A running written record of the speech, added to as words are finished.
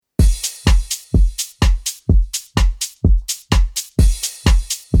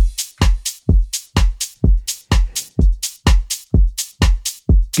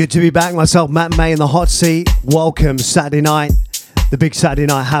Good to be back. Myself, Matt May, in the hot seat. Welcome, Saturday night, the big Saturday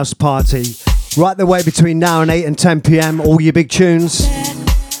night house party. Right the way between now and 8 and 10 p.m. All your big tunes.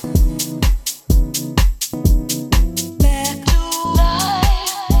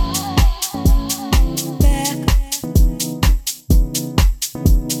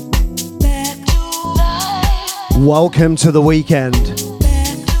 Welcome to the weekend.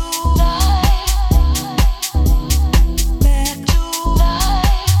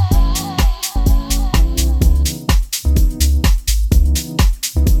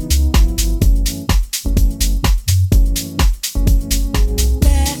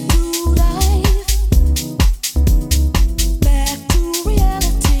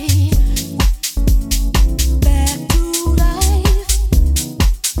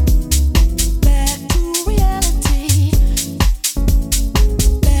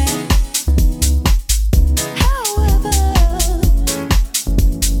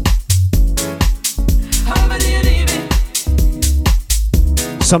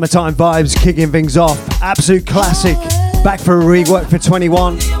 Summertime vibes kicking things off. Absolute classic. Back for a rework for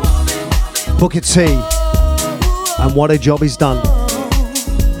 21. Booker T. And what a job he's done.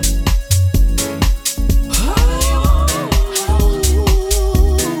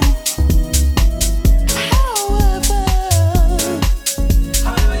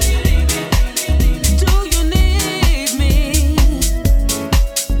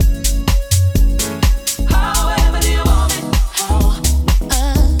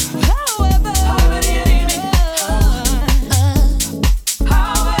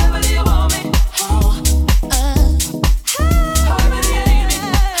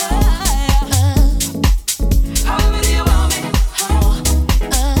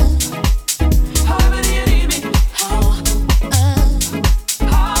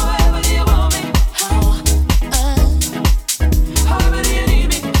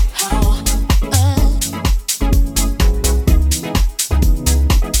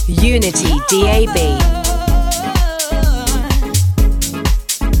 Unity DAB.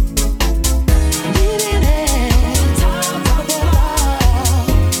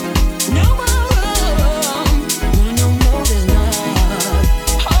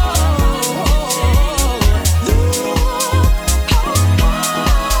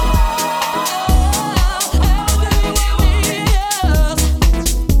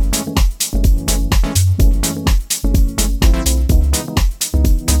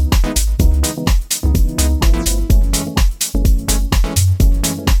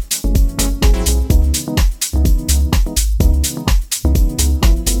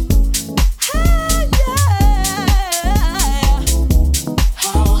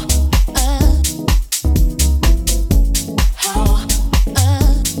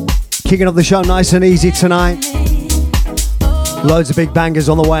 Kicking off the show nice and easy tonight. Loads of big bangers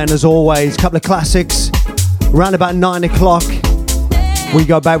on the way, and as always, a couple of classics. Around about 9 o'clock, we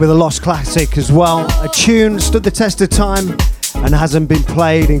go back with a lost classic as well. A tune stood the test of time and hasn't been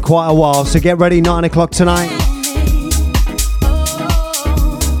played in quite a while, so get ready, 9 o'clock tonight.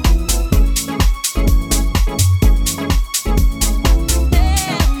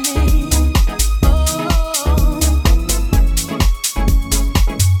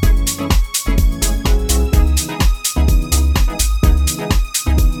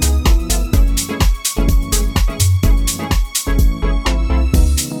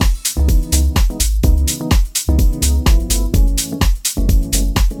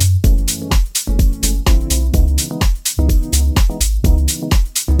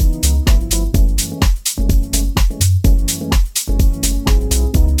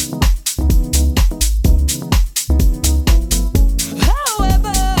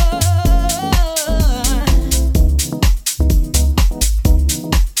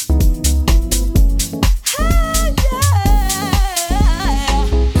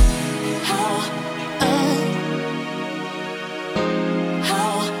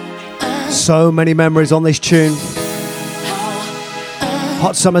 So many memories on this tune.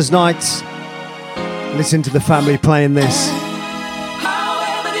 Hot summer's nights. Listen to the family playing this.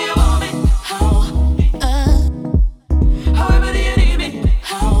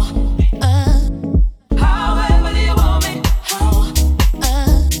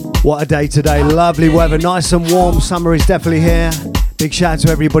 What a day today. Lovely weather, nice and warm. Summer is definitely here. Big shout out to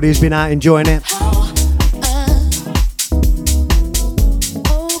everybody who's been out enjoying it.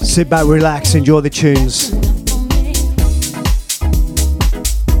 Sit back, relax, enjoy the tunes.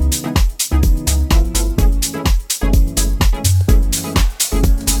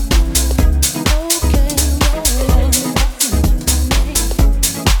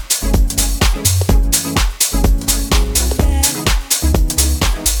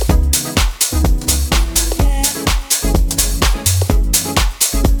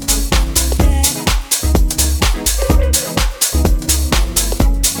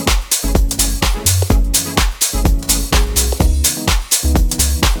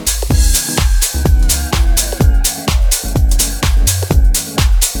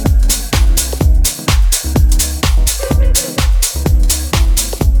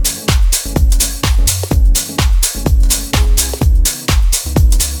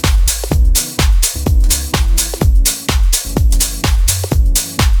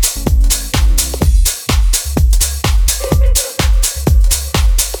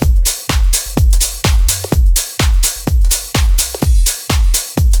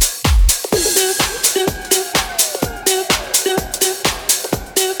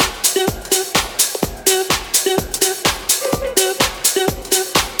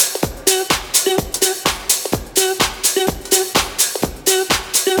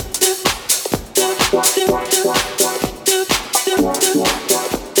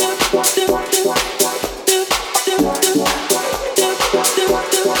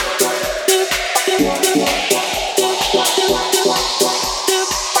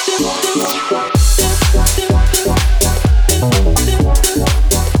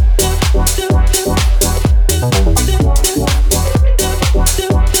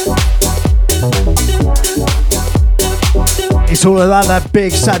 It's all about that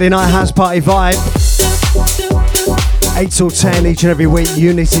big Saturday night house party vibe. 8 till 10 each and every week.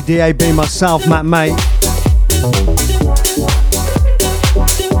 Unity DAB, myself, Matt Mate.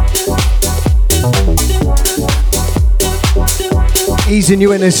 Easing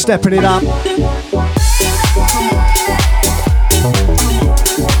you in and stepping it up.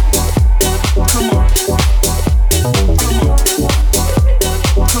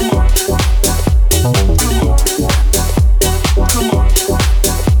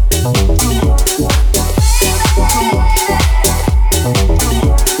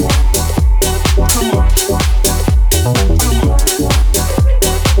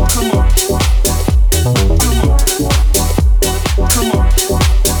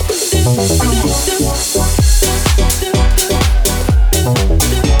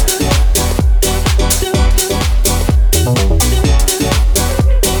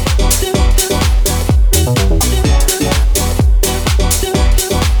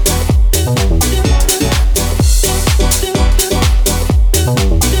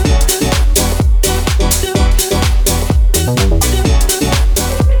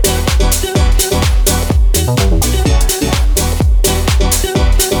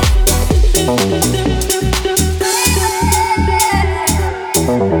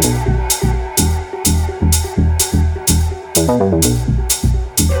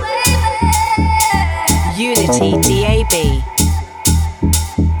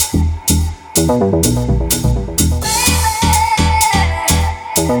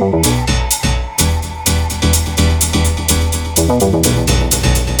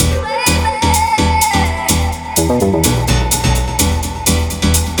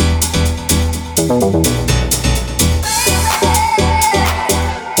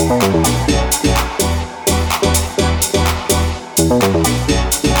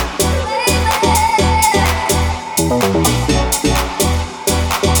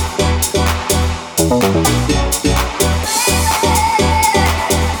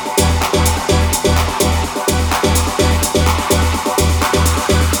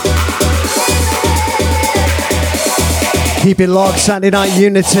 Keep it locked, Saturday Night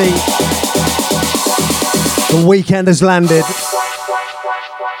Unity. The weekend has landed.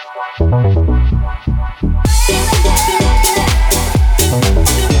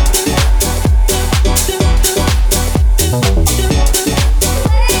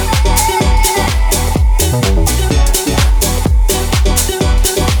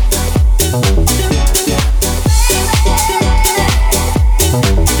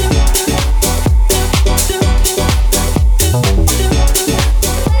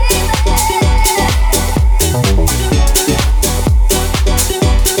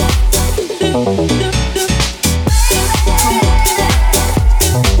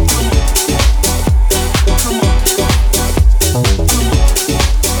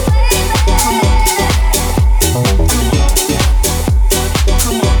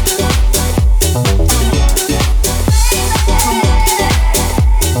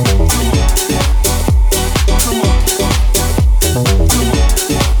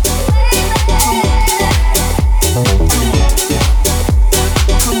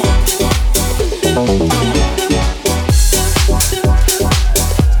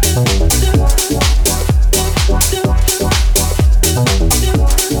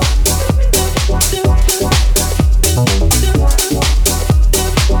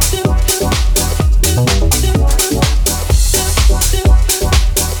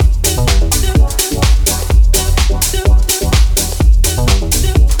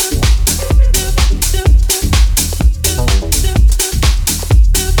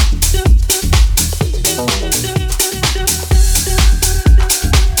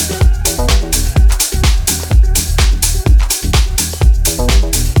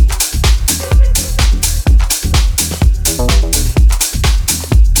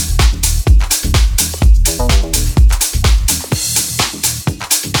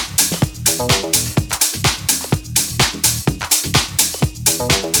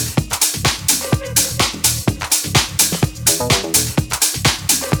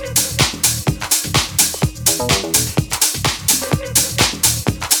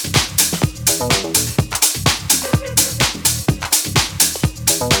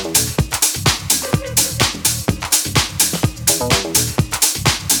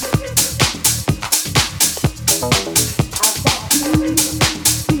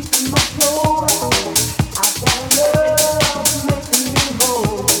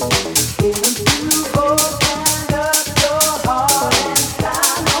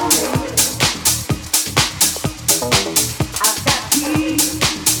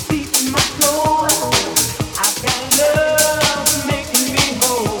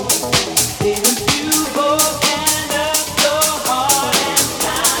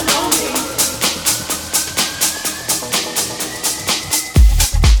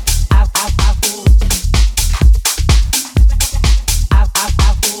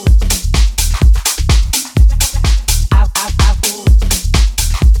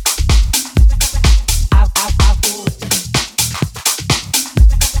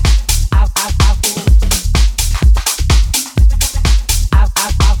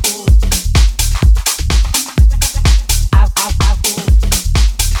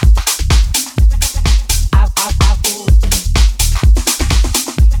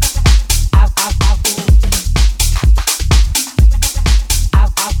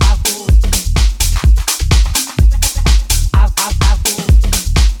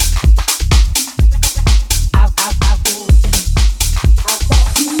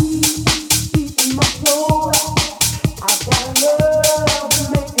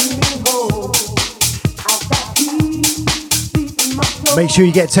 Make sure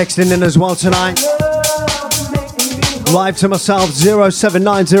you get texting in as well tonight. Live to myself,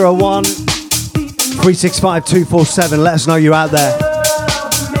 07901 365 247. Let us know you're out there.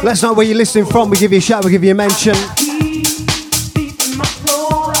 Let us know where you're listening from. We give you a shout, we give you a mention.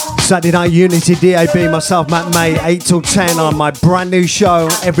 Saturday Night Unity DAB, myself, Matt May, 8 till 10 on my brand new show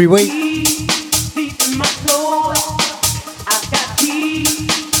every week.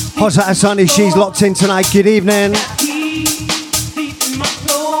 Hot Saturday Sunday, she's locked in tonight. Good evening.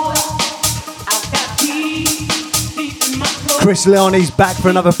 Chris Leone's back for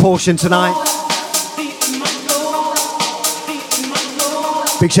another portion tonight.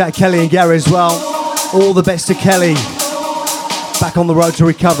 Big shout out Kelly and Gary as well. All the best to Kelly. Back on the road to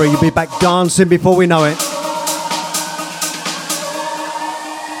recovery. You'll be back dancing before we know it.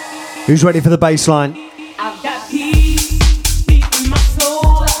 Who's ready for the bass line?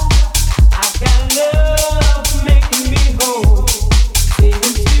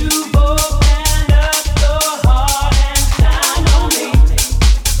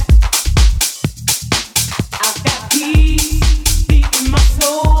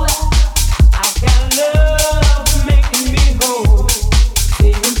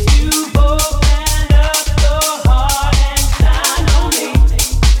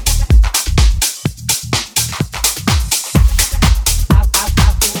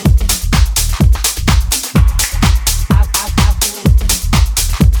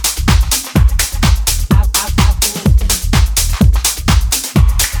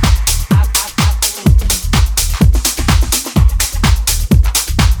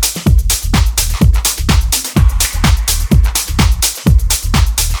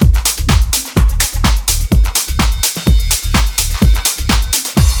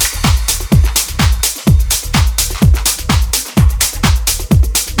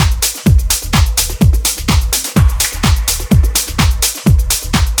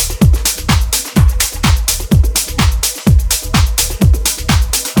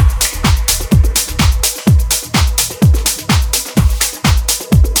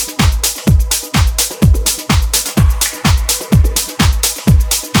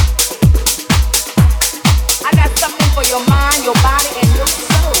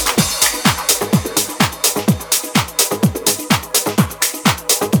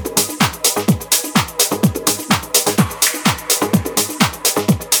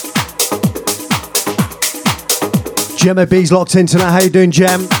 Gemma B's locked in tonight. How you doing,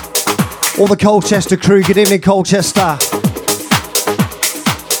 Gem? All the Colchester crew, good evening, Colchester.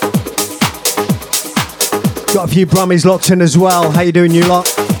 Got a few Brummies locked in as well. How you doing, you lot?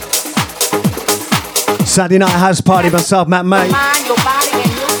 Saturday night house party, myself, Matt May.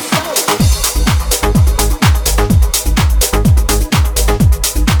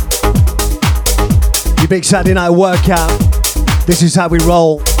 Your big Saturday night workout. This is how we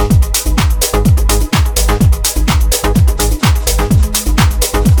roll.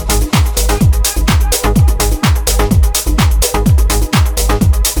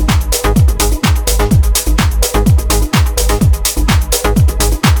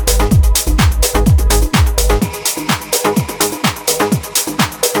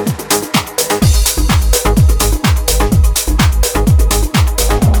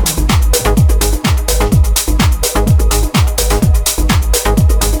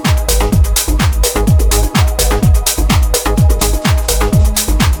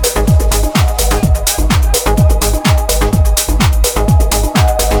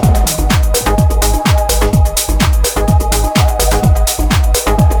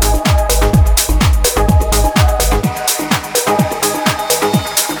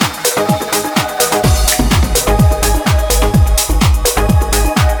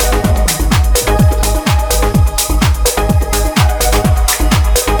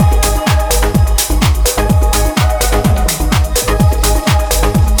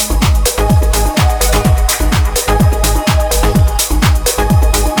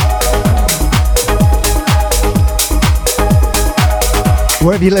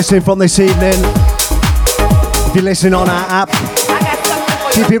 Wherever you're listening from this evening, if you're listening on our app,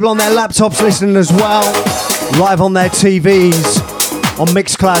 a few people on their laptops listening as well, live on their TVs, on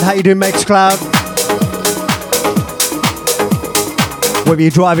Mixcloud. How you doing, Mixcloud? Whether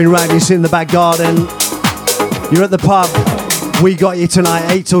you're driving around, you're sitting in the back garden, you're at the pub, we got you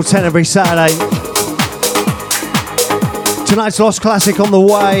tonight, 8 till 10 every Saturday. Tonight's Lost Classic on the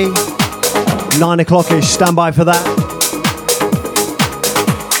way, 9 o'clock-ish, stand by for that.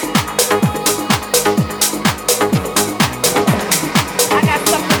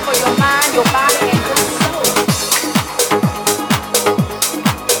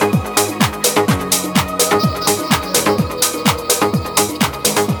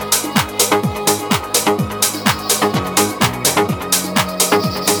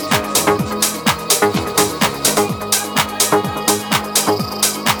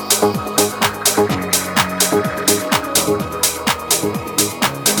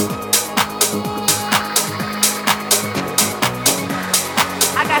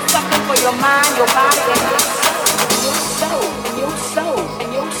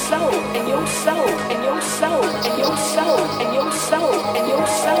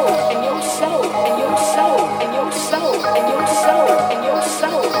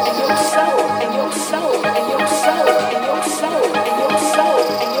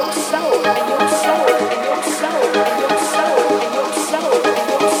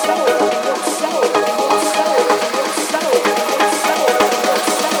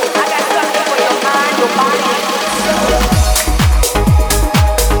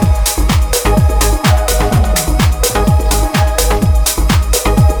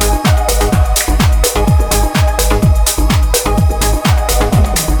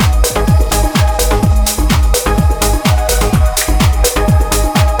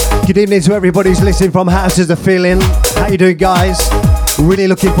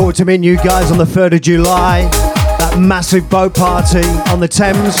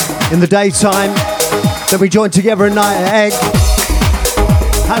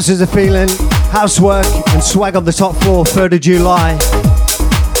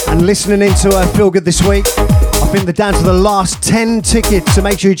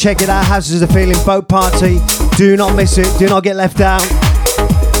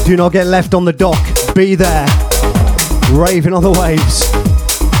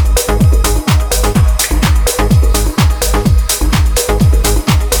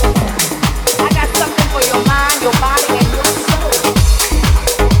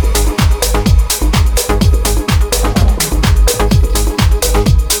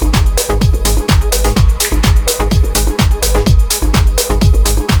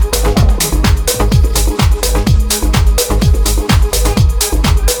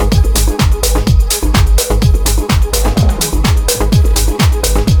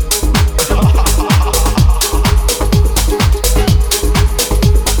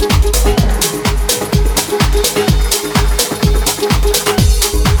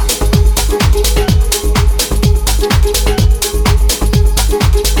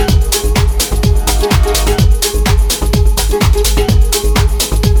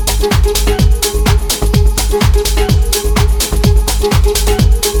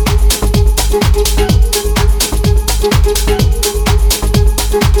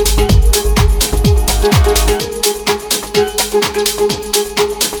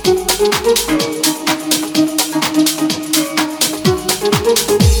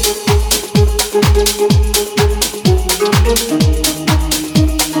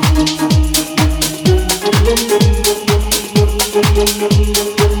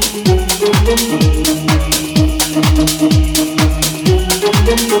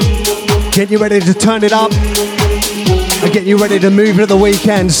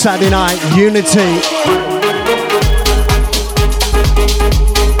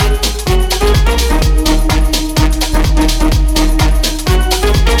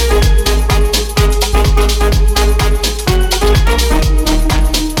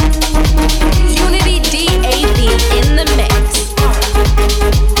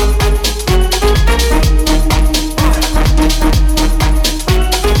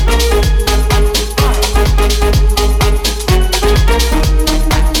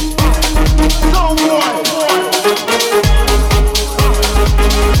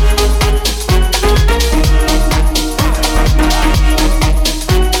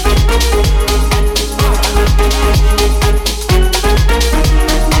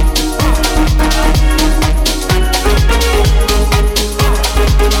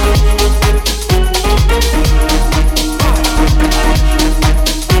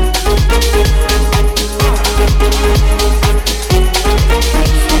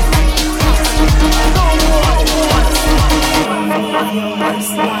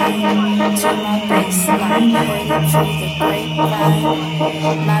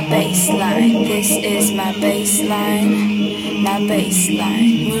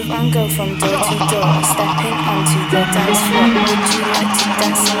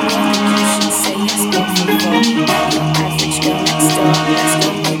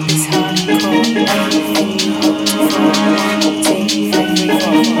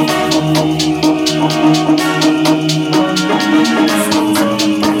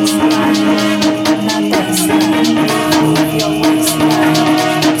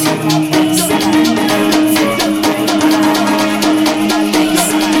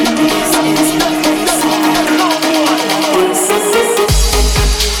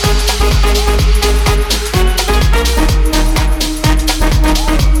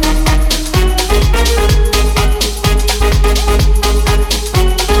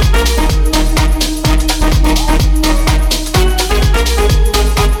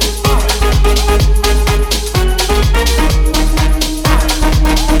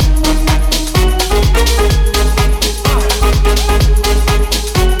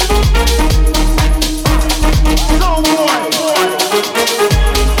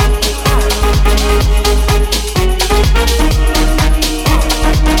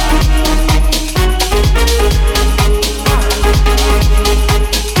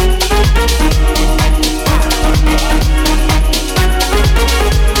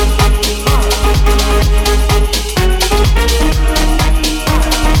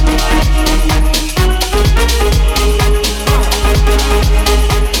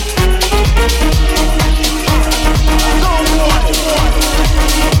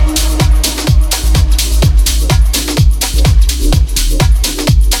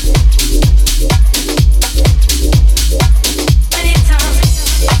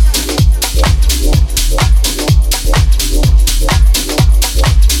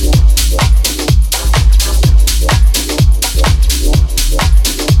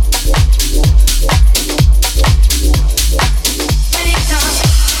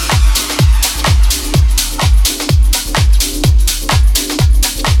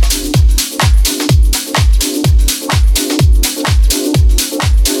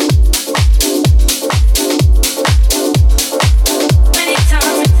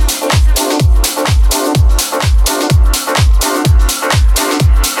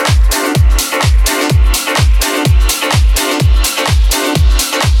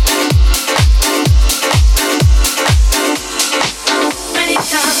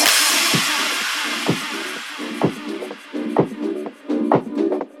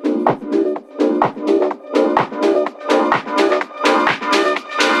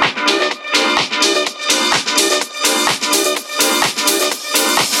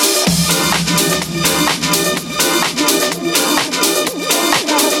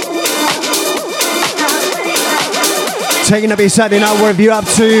 Taking up your Saturday night, wherever you're up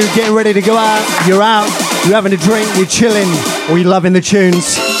to, getting ready to go out, you're having a drink, you're chilling, or you're loving the tunes.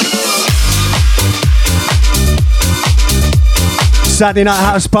 Saturday night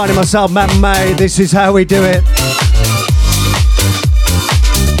house party, myself, Matt and May, this is how we do it.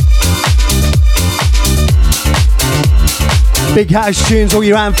 Big house tunes, all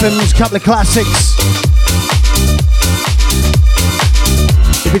your anthems, couple of classics.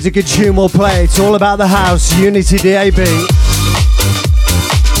 If it's a good tune, we'll play. It's all about the house, Unity DAB.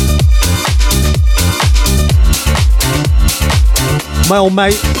 My old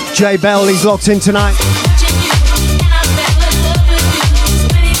mate, Jay Bell, he's locked in tonight.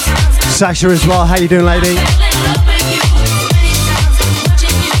 Sasha as well, how you doing, lady?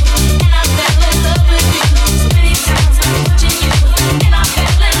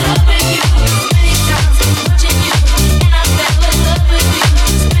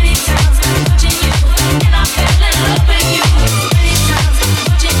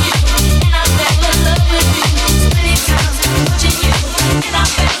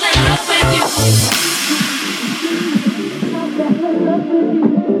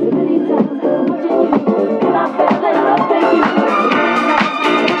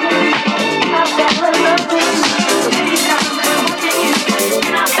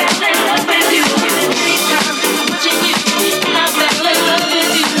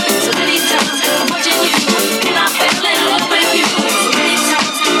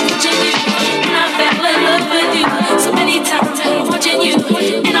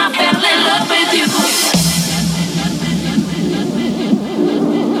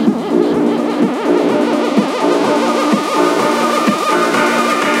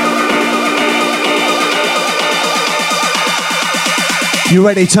 You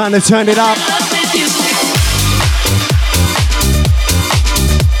ready? Time to turn it up.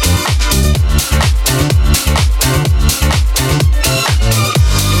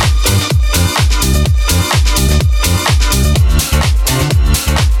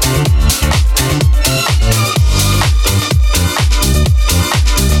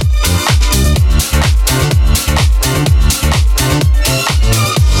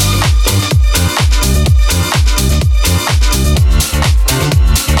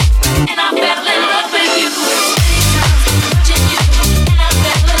 And I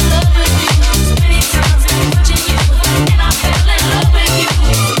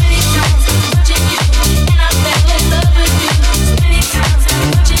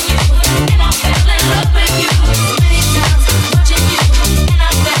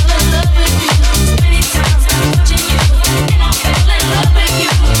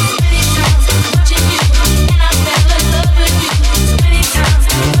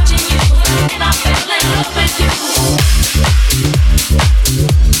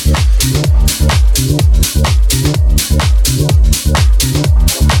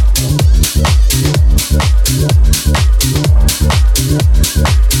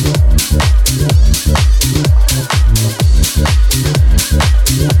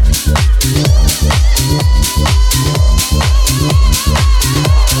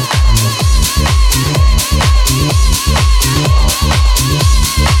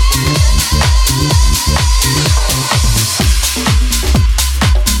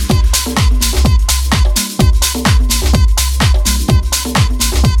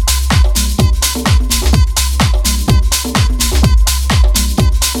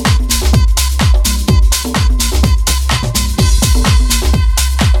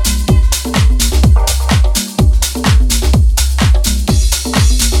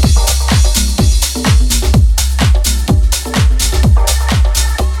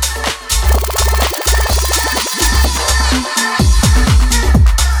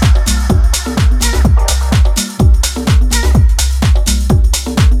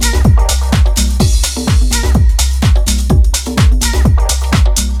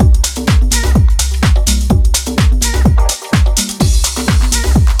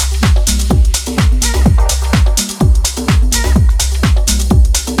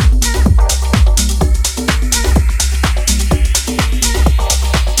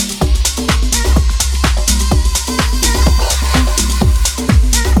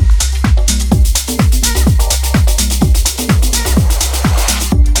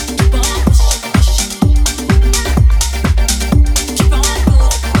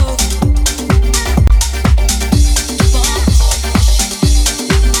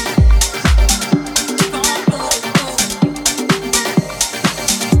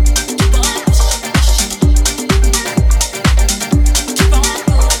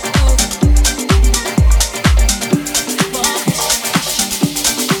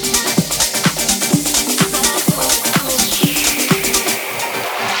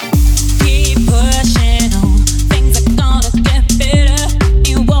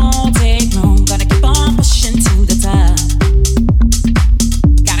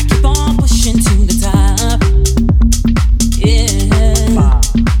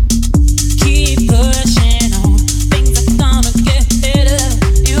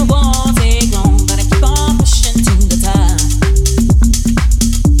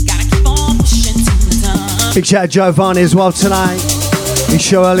Big shout out Giovanni as well tonight. His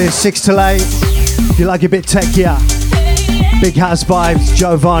show earlier 6 till 8. If you like a bit techier, big house vibes,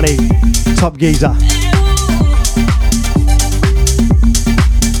 Giovanni, top geezer.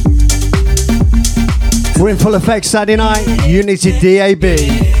 We're in full effect Saturday night, Unity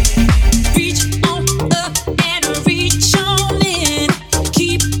DAB.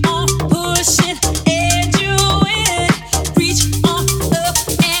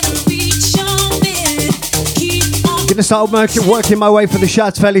 Gonna start working my way for the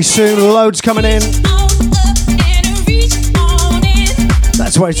shots fairly soon. Loads coming in.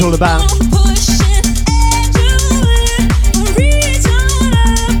 That's what it's all about.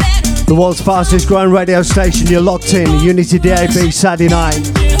 The world's fastest growing radio station. You're locked in. Unity DAB Saturday night.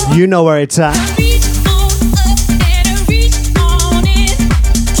 You know where it's at.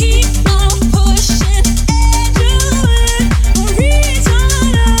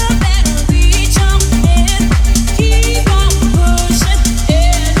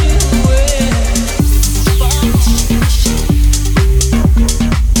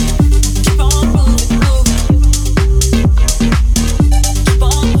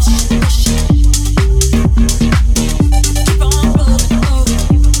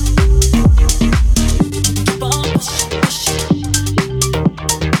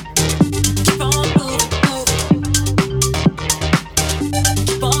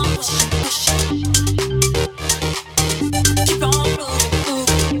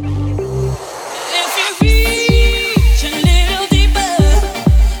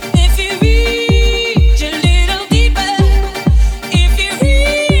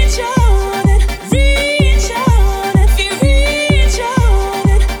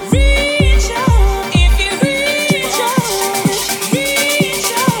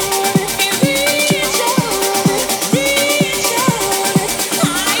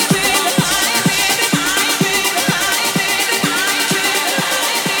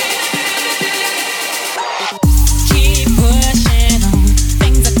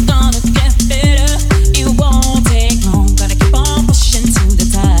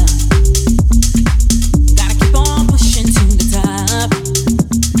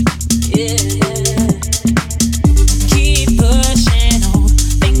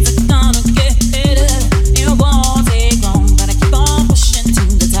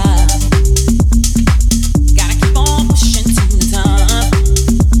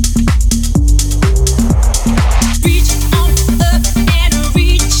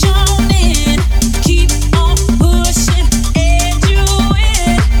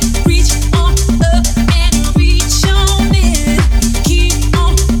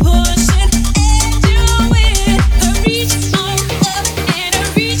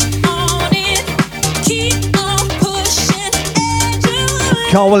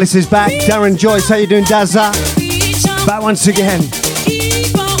 Carl Willis is back. Darren Joyce, how you doing, Dazza? Back once again.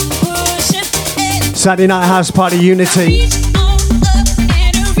 Saturday night house party Unity.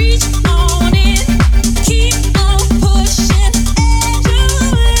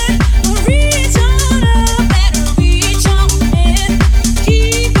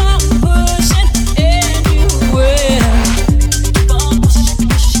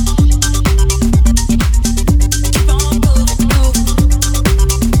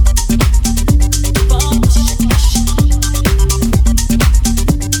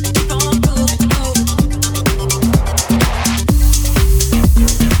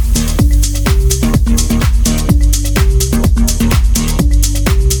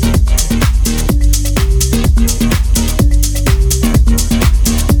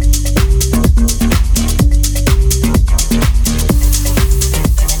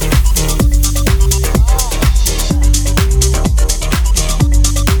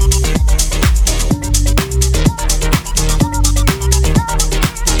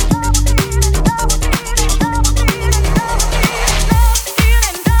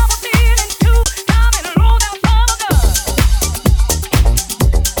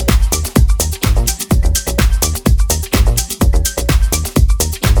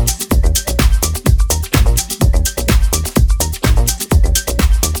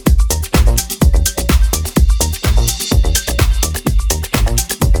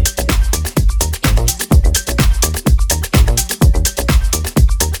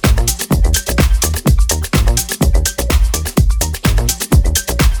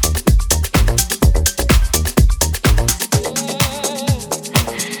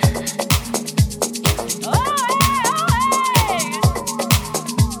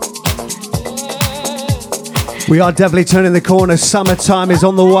 We are definitely turning the corner. Summertime is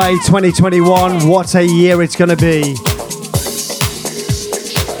on the way. 2021. What a year it's going to be.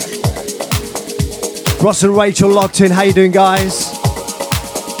 Ross and Rachel locked in. How you doing, guys?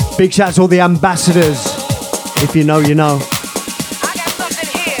 Big shout out to all the ambassadors. If you know, you know. I got something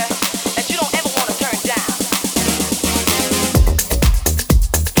here that you don't ever want to turn down.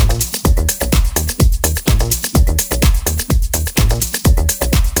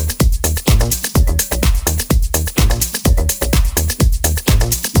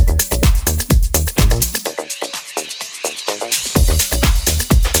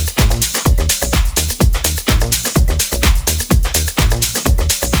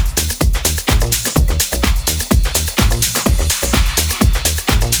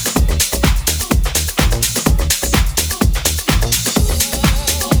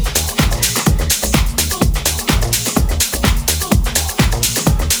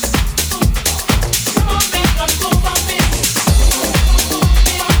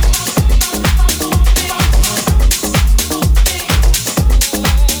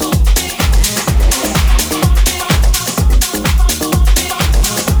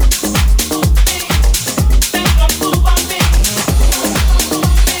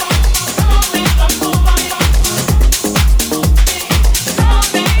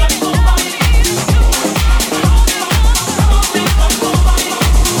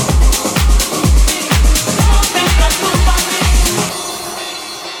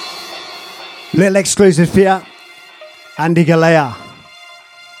 Little exclusive for you. Andy Galea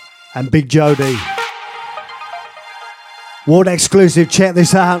and Big Jody. World exclusive, check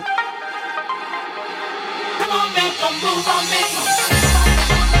this out. Come on, make a move on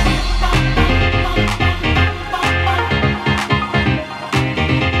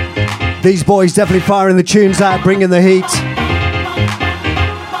me. These boys definitely firing the tunes out, bringing the heat.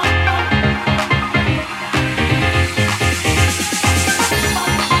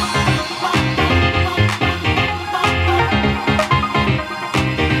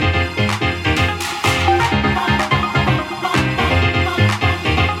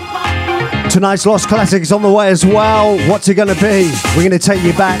 Tonight's Lost Classic is on the way as well. What's it gonna be? We're gonna take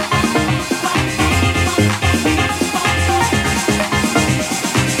you back.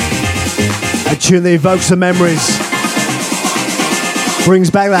 A tune that evokes the memories, brings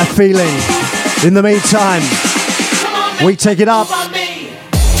back that feeling. In the meantime, we take it up.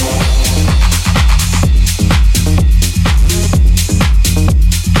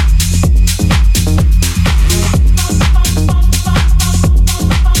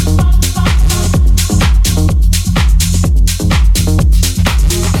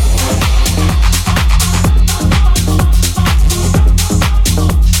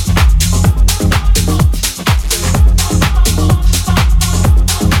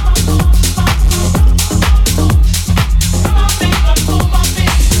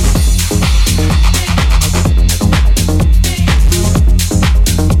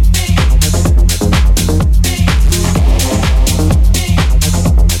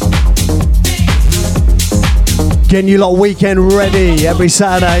 Getting you lot weekend ready every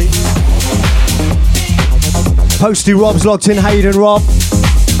Saturday. Posty Rob's locked in. Hayden Rob.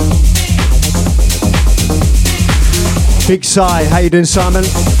 Big Si. How you doing, Simon?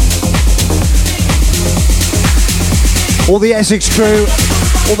 All the Essex crew,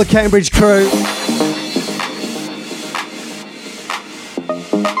 all the Cambridge crew.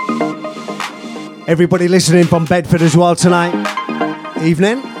 Everybody listening from Bedford as well tonight.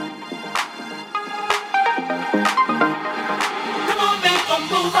 Evening.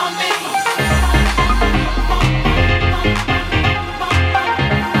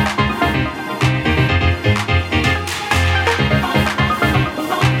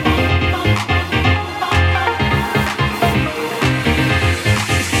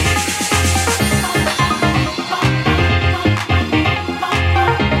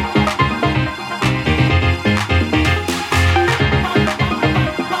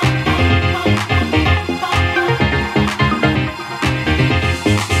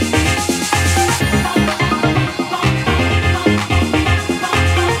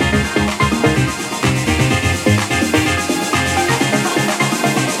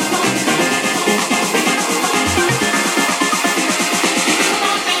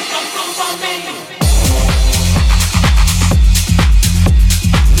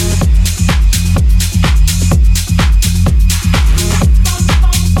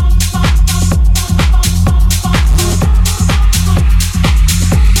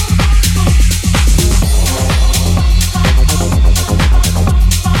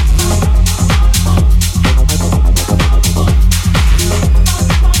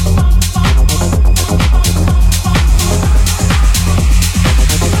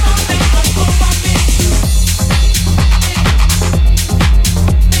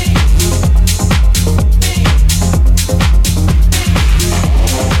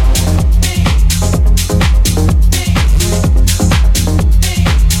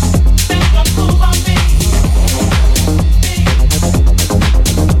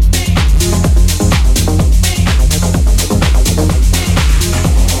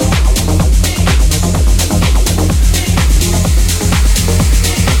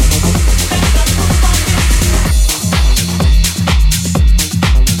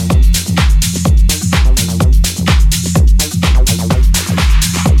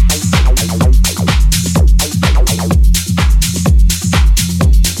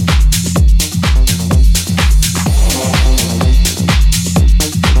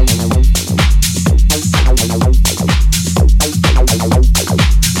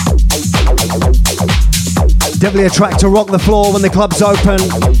 Definitely a track to rock the floor when the club's open.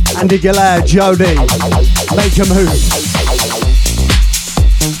 Andy Gillard, Jody, make 'em move.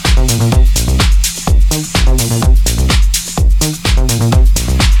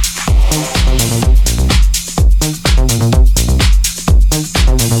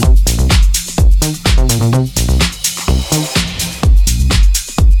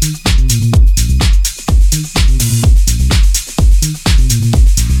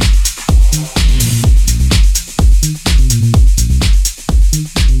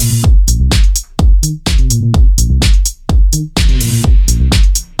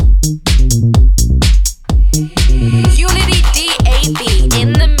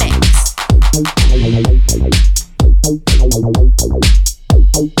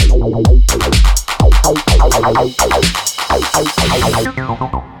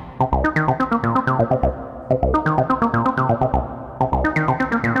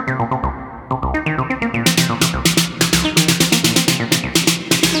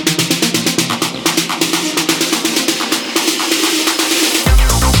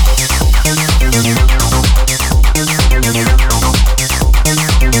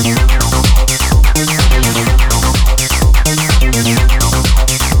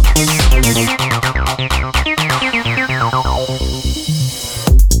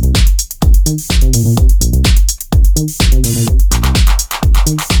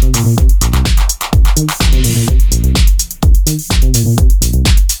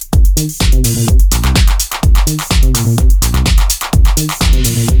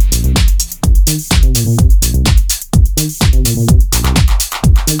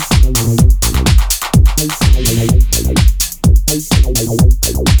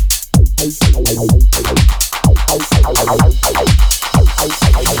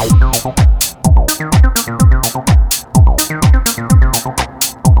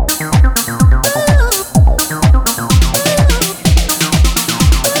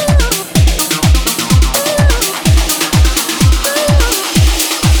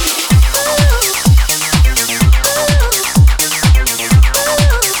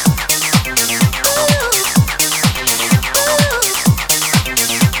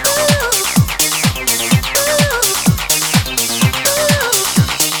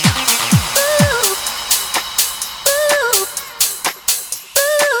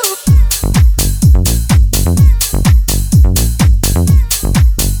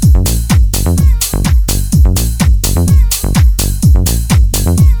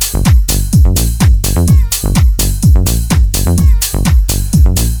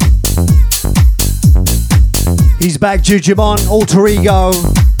 Back Jujimon, Alter Ego.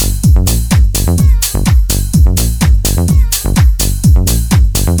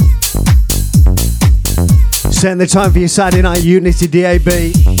 Setting the time for your Saturday night Unity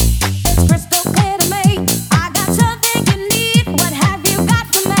DAB.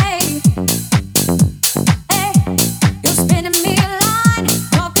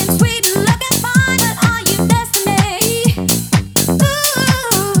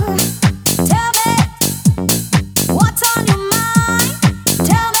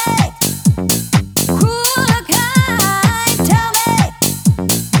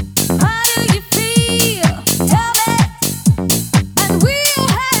 Tell me, and we'll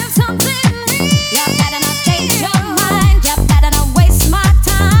have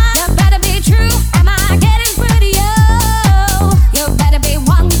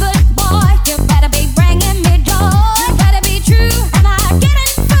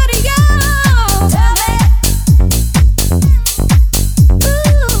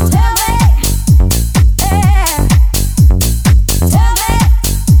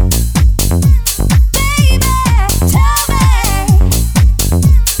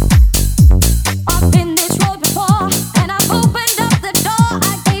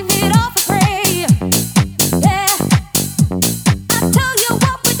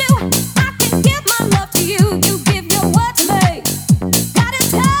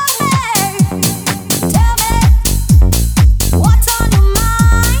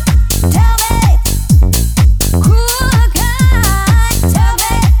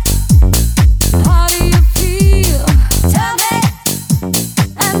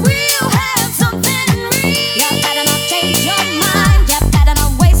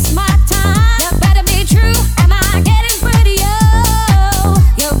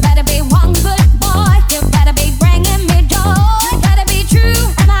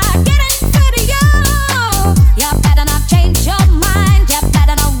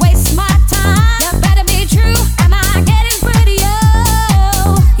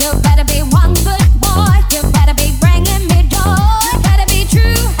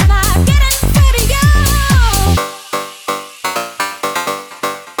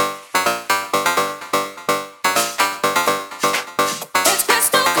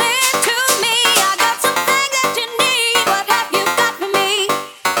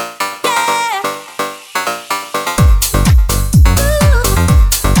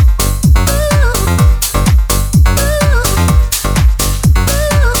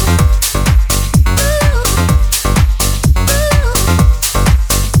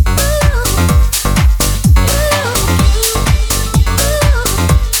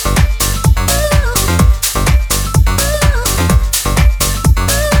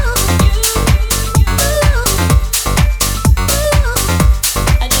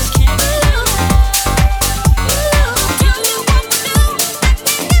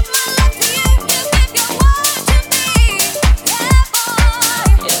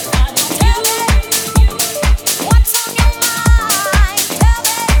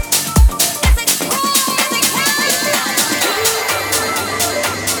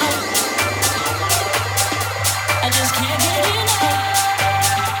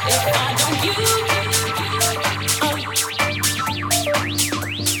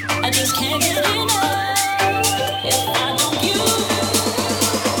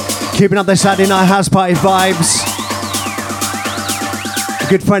Keeping up the Saturday night house party vibes. A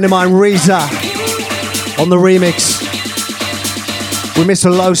good friend of mine, Reza, on the remix. We miss a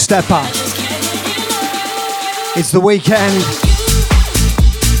low stepper. It's the weekend.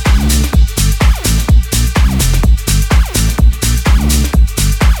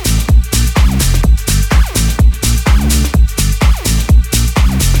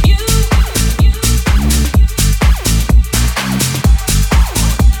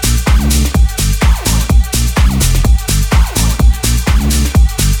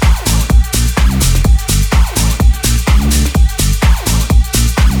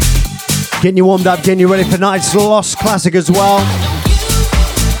 Getting you warmed up, getting you ready for tonight's Lost Classic as well.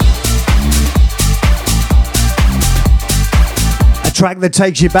 A track that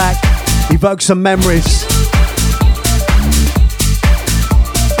takes you back, evokes some memories.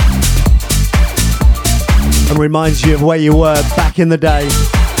 And reminds you of where you were back in the day.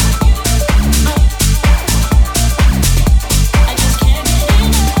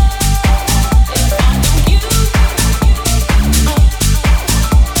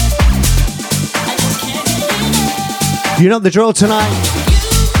 You know the drill tonight.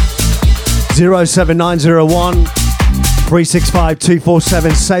 07901 365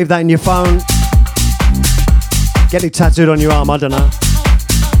 247. Save that in your phone. Get it tattooed on your arm, I don't know.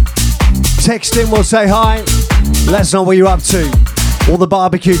 Text in, we'll say hi. Let us know what you're up to. All the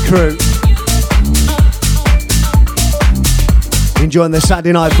barbecue crew. Enjoying the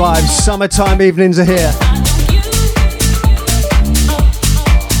Saturday night vibes. Summertime evenings are here.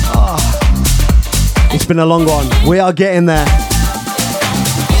 It's been a long one. We are getting there.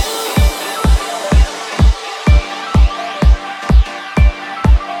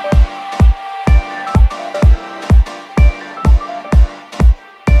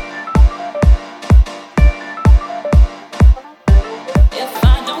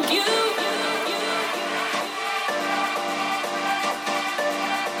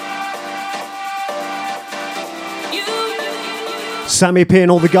 Sammy P and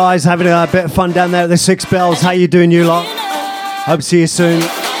all the guys having a bit of fun down there at the Six Bells. How you doing, you lot? Hope to see you soon.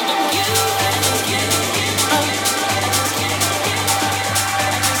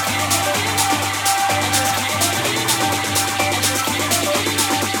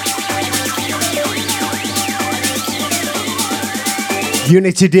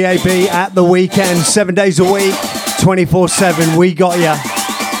 Unity DAB at the weekend, 7 days a week, 24/7. We got ya.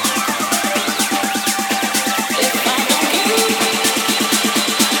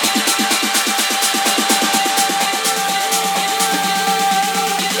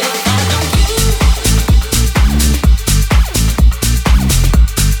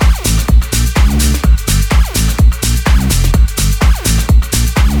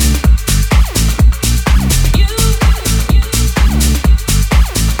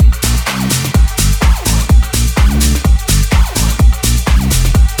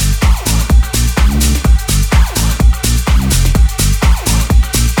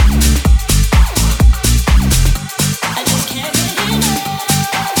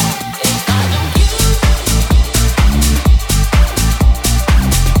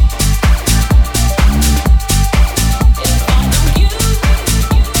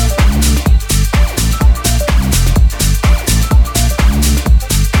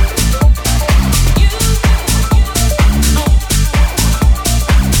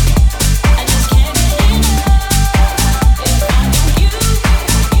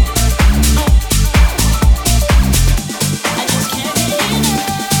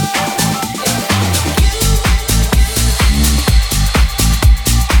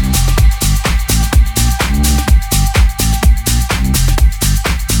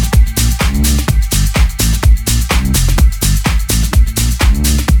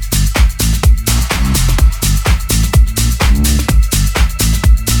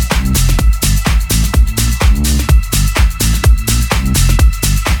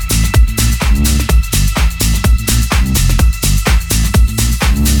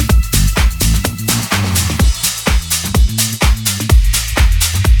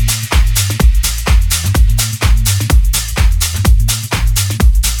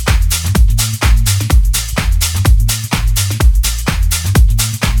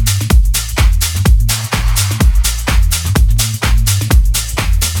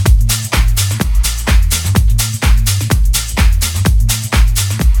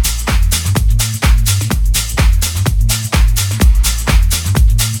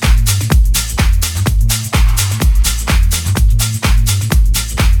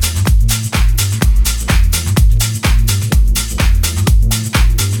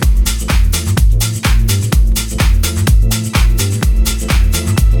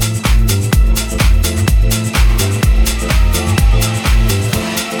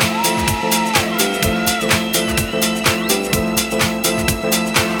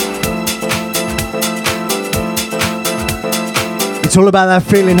 It's all about that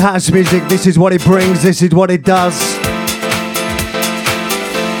feeling, house music. This is what it brings, this is what it does.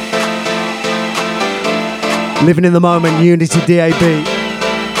 Living in the moment, Unity DAB.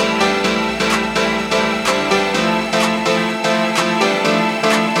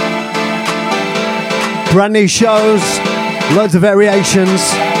 Brand new shows, loads of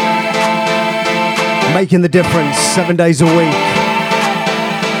variations, making the difference 7 days a week.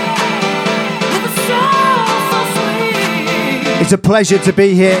 It's a pleasure to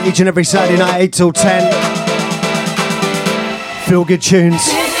be here each and every Saturday night, 8 till 10. Feel good tunes.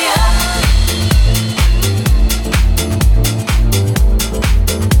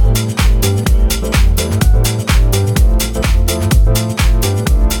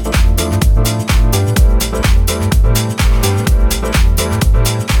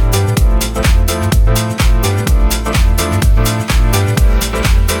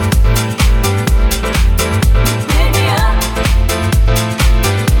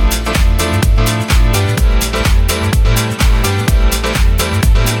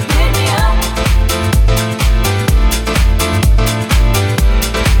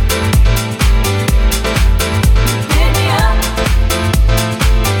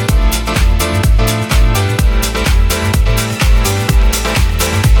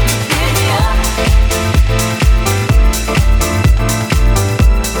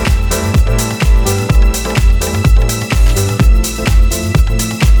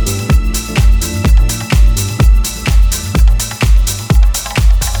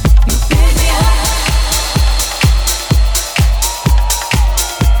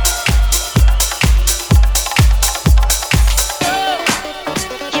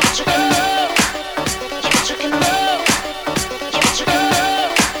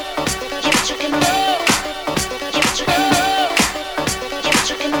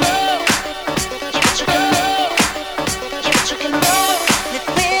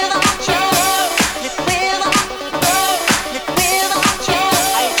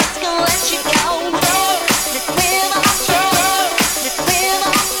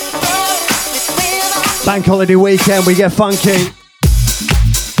 Bank holiday weekend, we get funky.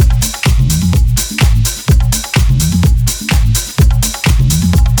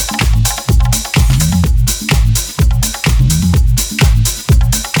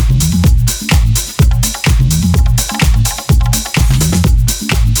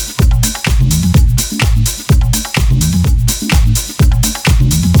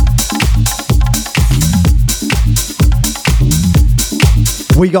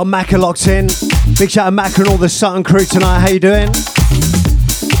 We got Macca locked in. Big shout out Macca and all the Sutton crew tonight. How you doing?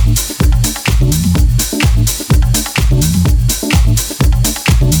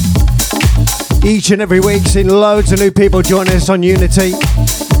 Each and every week, seeing loads of new people joining us on Unity.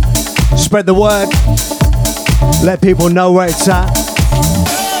 Spread the word. Let people know where it's at.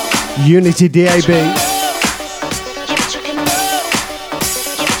 Unity DAB.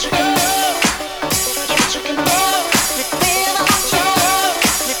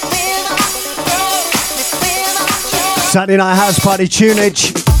 Saturday night house party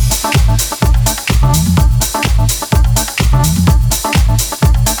tunage.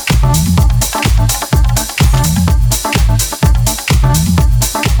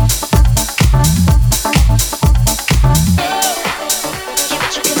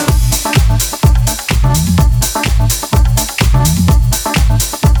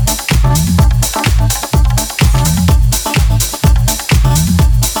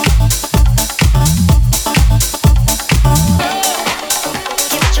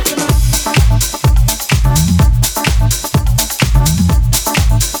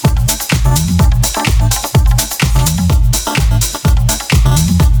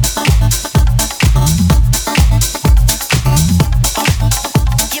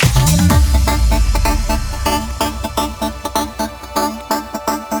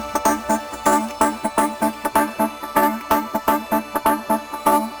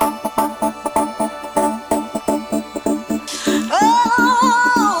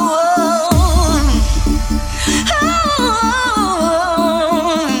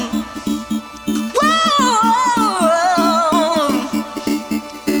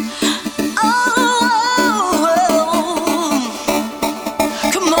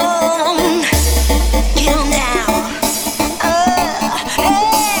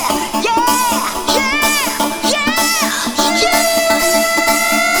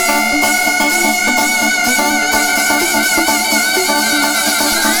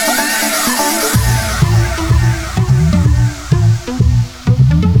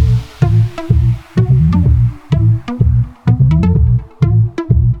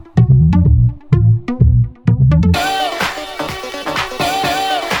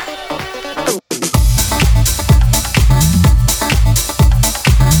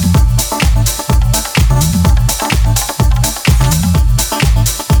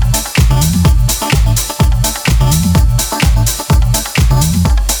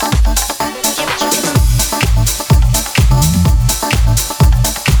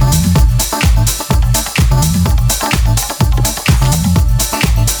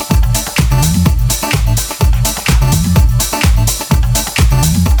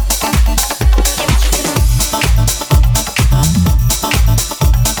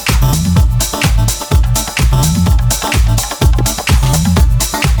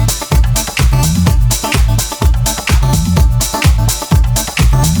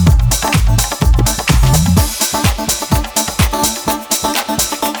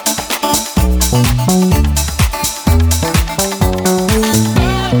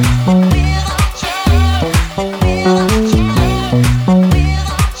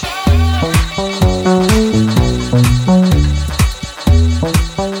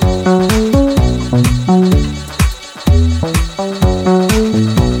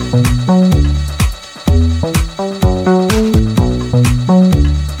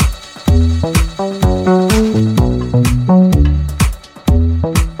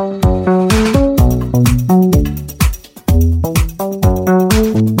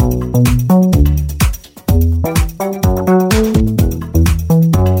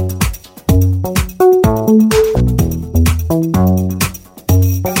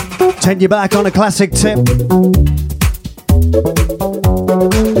 you back on a classic tip.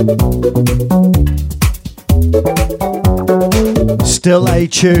 Still a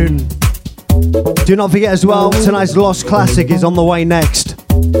tune. Do not forget as well, tonight's Lost Classic is on the way next.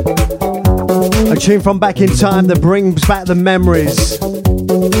 A tune from back in time that brings back the memories.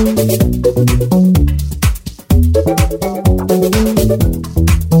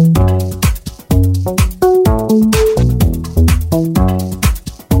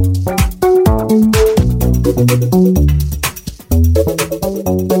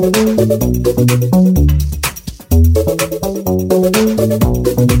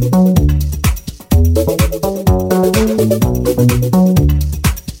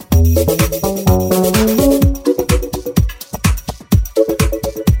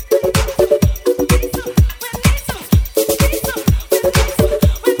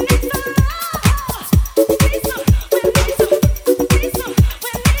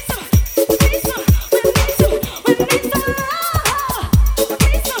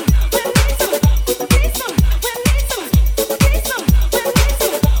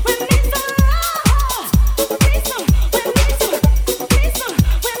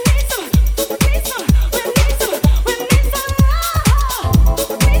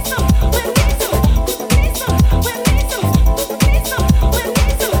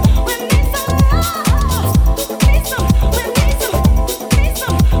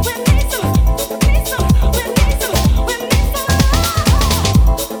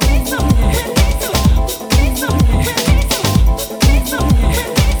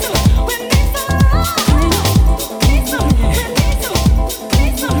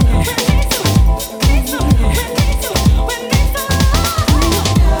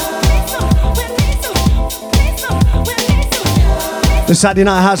 The Saturday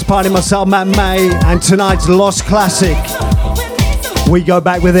Night House Party, myself, Matt May, and tonight's Lost Classic. We go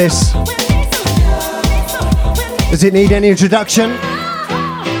back with this. Does it need any introduction?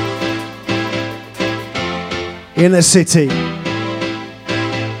 Inner City.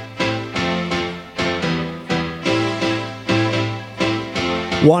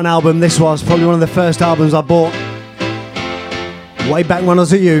 One album this was, probably one of the first albums I bought way back when I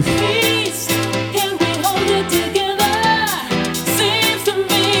was a youth.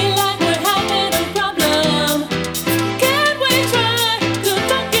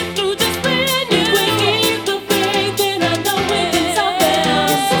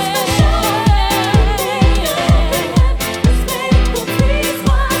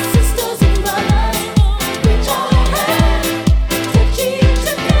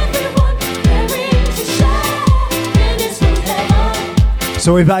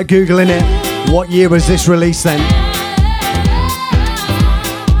 So without Googling it, what year was this released then?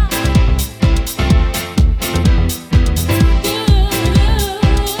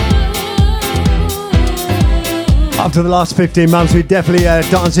 After the last 15 months, we definitely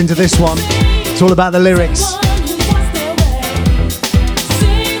dance into this one. It's all about the lyrics.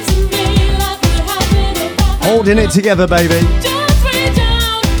 Holding it together, baby.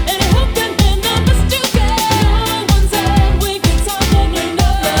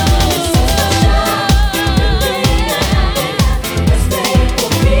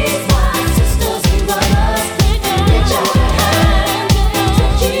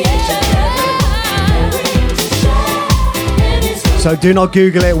 So do not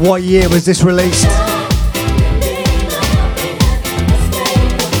Google it. What year was this released?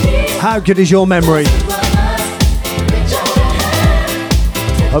 How good is your memory?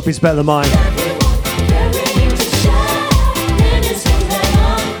 Hope it's better than mine.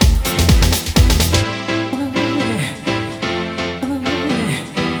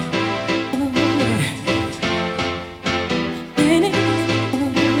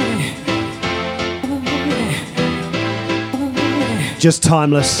 Just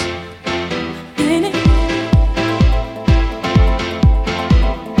timeless.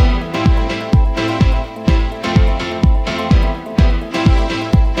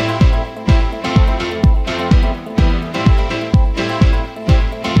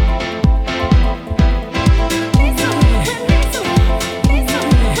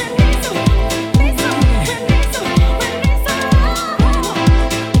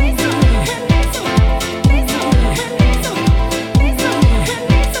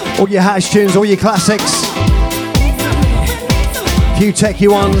 All your house tunes, all your classics, a few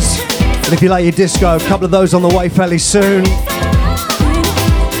techie ones, and if you like your disco, a couple of those on the way fairly soon.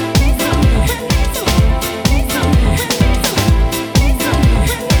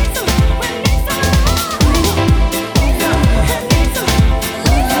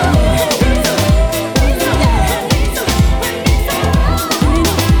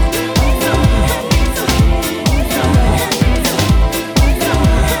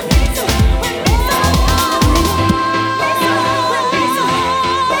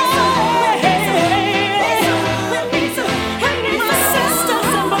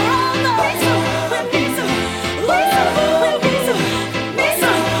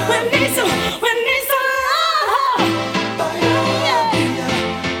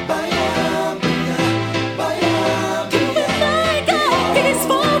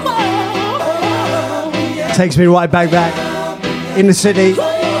 Takes me right back in the city.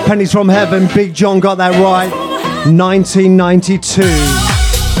 Pennies from Heaven, Big John got that right. 1992.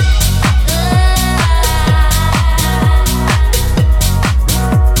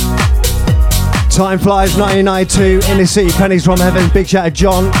 Time flies, 1992, in the city, Pennies from Heaven, big shout out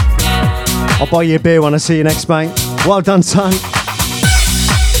John. I'll buy you a beer when I see you next, mate. Well done, son.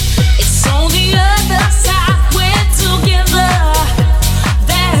 It's on the other side, we're together.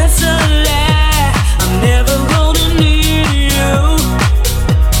 That's a lie. I'm never gonna need you.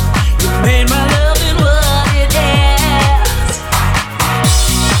 You made my loving what it is.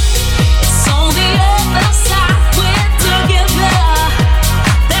 It's on the other side, we're together.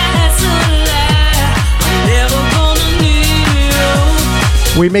 That's a lie. I'm never gonna need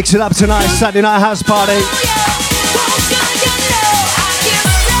you. We mix it up tonight, Saturday night house party.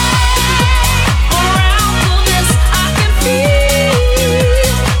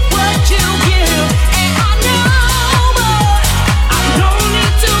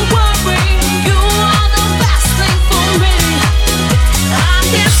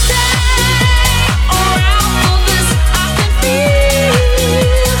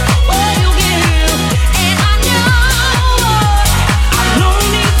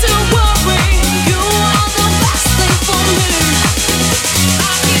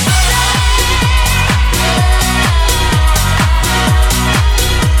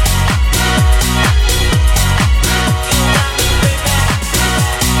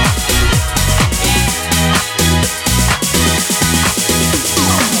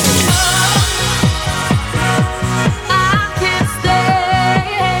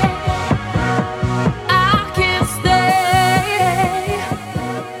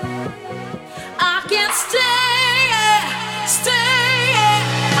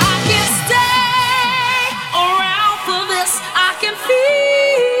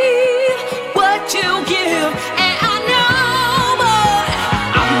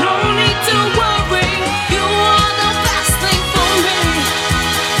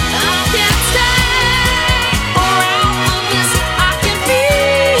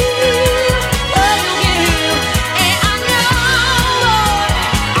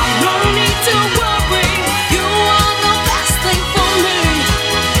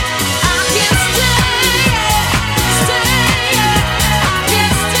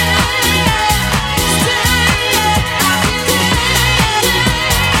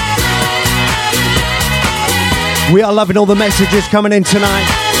 We are loving all the messages coming in tonight.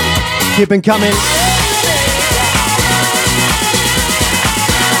 Keep them coming.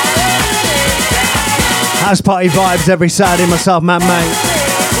 House party vibes every Saturday, myself, man, mate.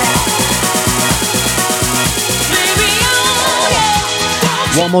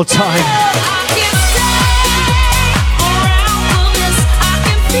 One more time.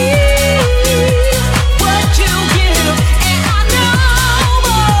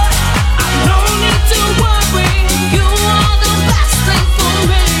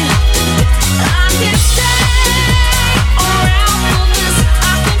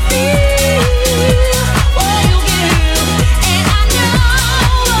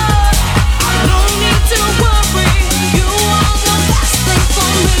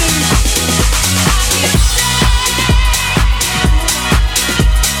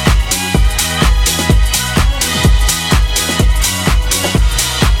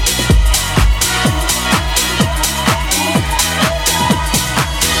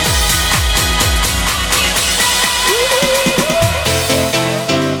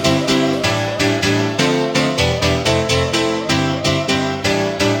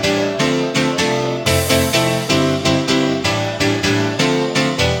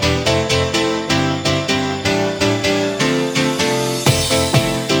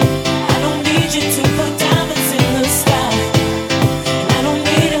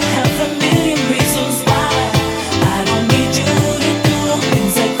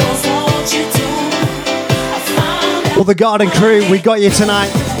 All the Garden crew, we got you tonight.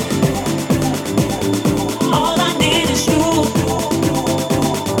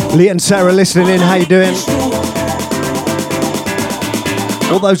 Lee and Sarah listening in, how you doing?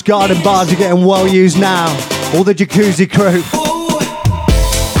 All those garden bars are getting well used now. All the jacuzzi crew.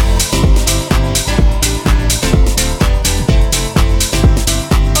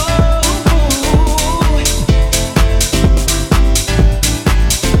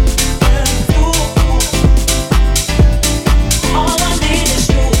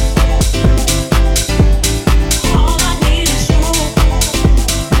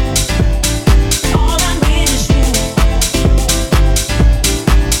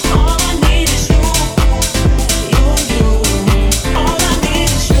 You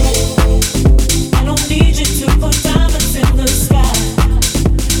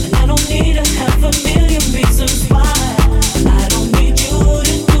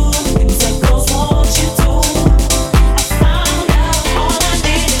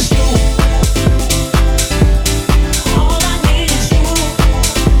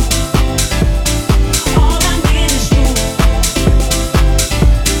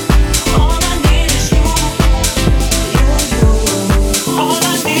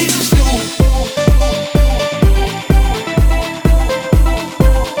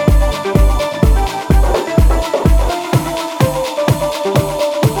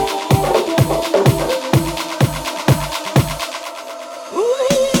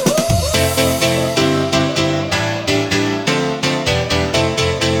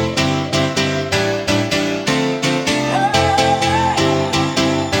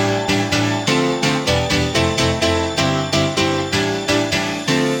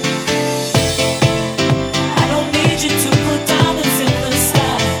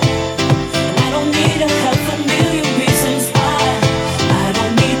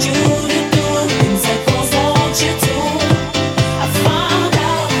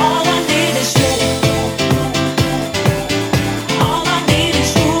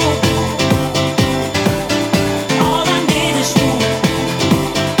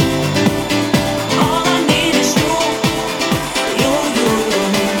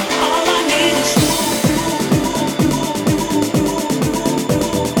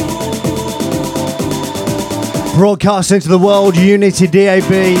Broadcasting to the world, Unity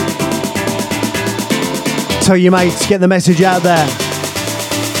DAB. Tell your mates, get the message out there.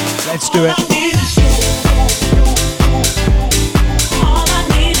 Let's do it.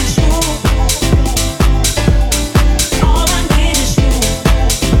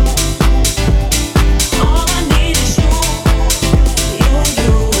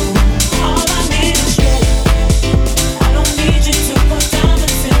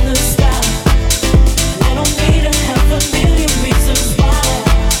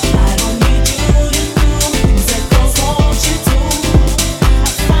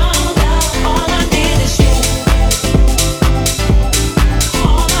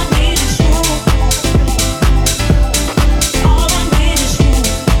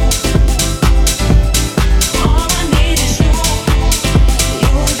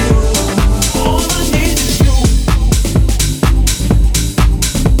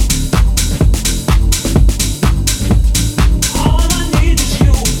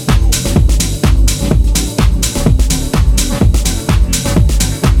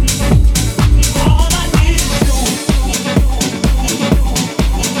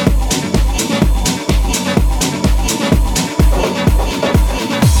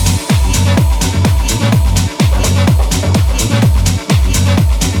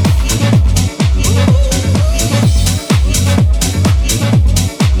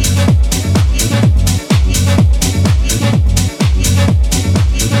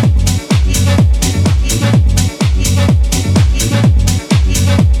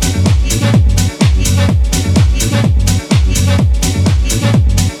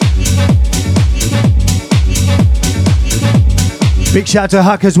 Big shout out to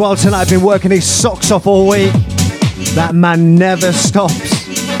Huck as well tonight. Been working his socks off all week. That man never stops.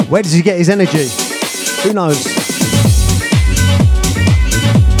 Where does he get his energy? Who knows?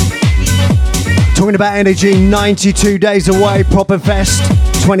 Talking about energy, 92 days away, Proper Fest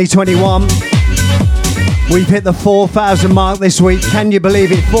 2021. We've hit the 4,000 mark this week. Can you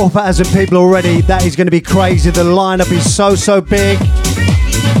believe it? 4,000 people already. That is going to be crazy. The lineup is so big.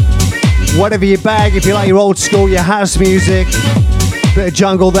 Whatever you bag, if you like your old school, your house music, bit of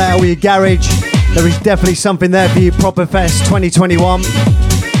jungle there with your garage, there is definitely something there for you. Proper Fest 2021.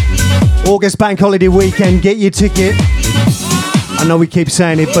 August Bank Holiday weekend, get your ticket. I know we keep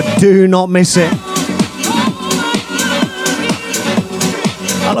saying it, but do not miss it.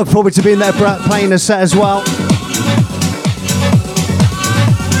 I look forward to being there playing a set as well.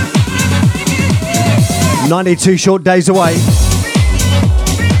 "92 short days away."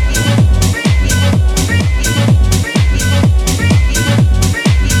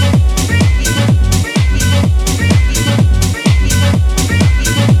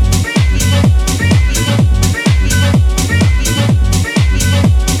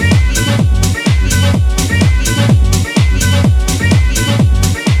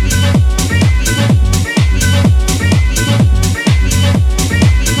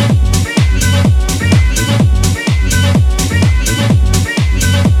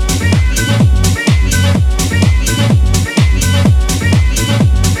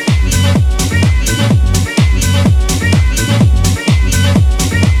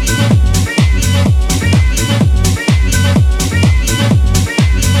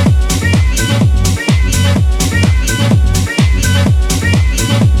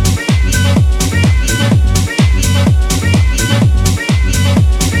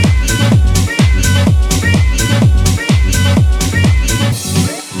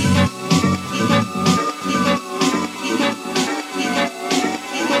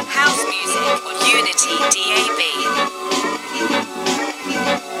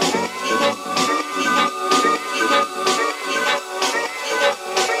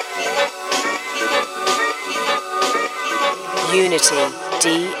 Unity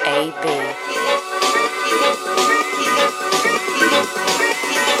DAB.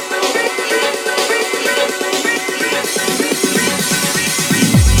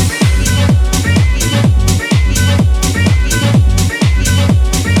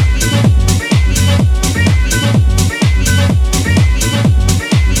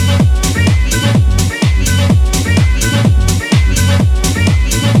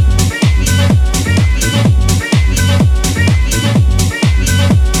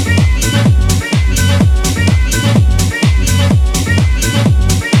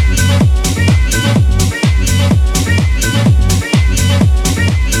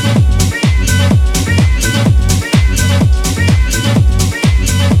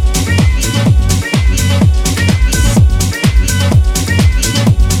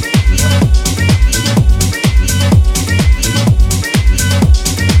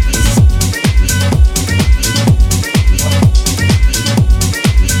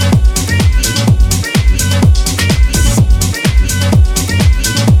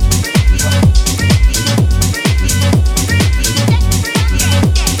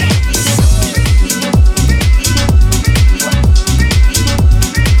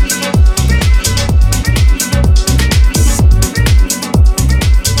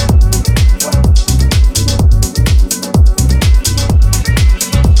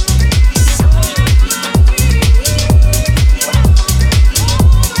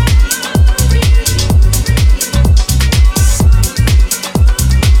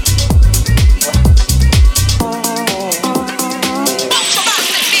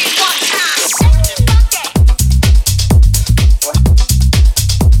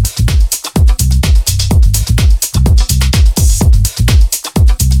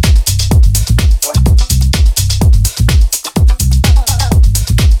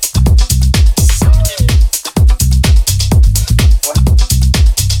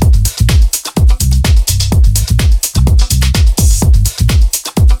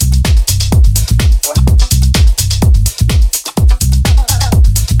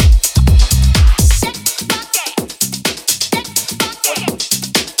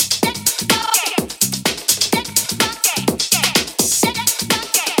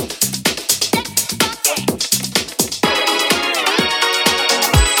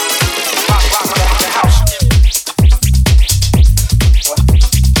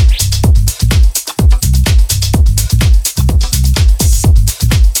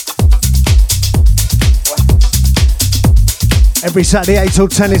 Every Saturday 8 till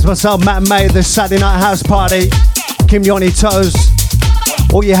 10 is myself, Matt May, the Saturday Night House Party. Kim Yoni Toes.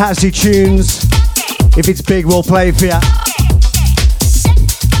 All your housey tunes. If it's big, we'll play it for you.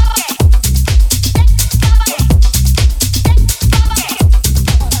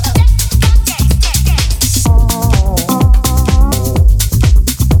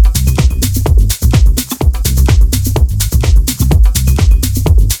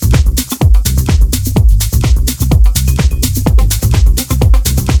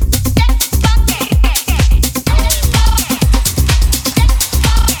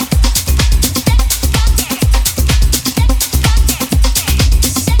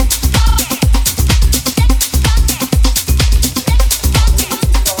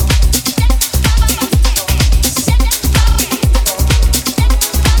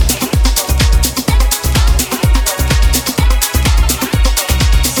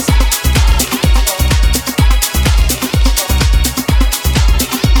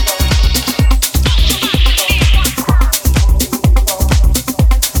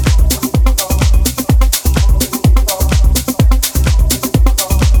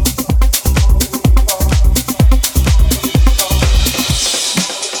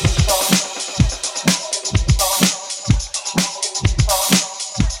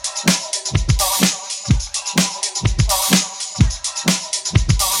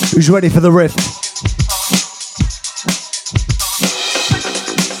 Who's ready for the riff?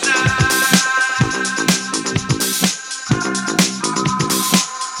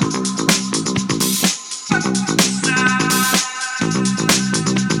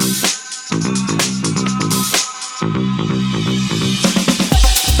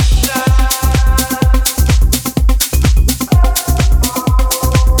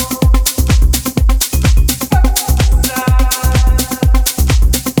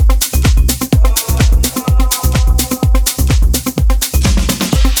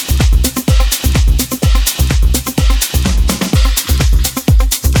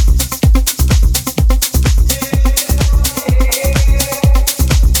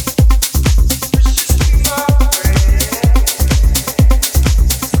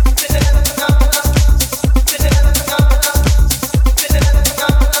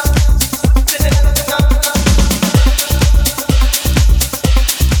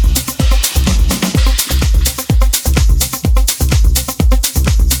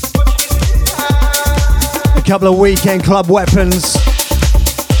 Couple of weekend club weapons.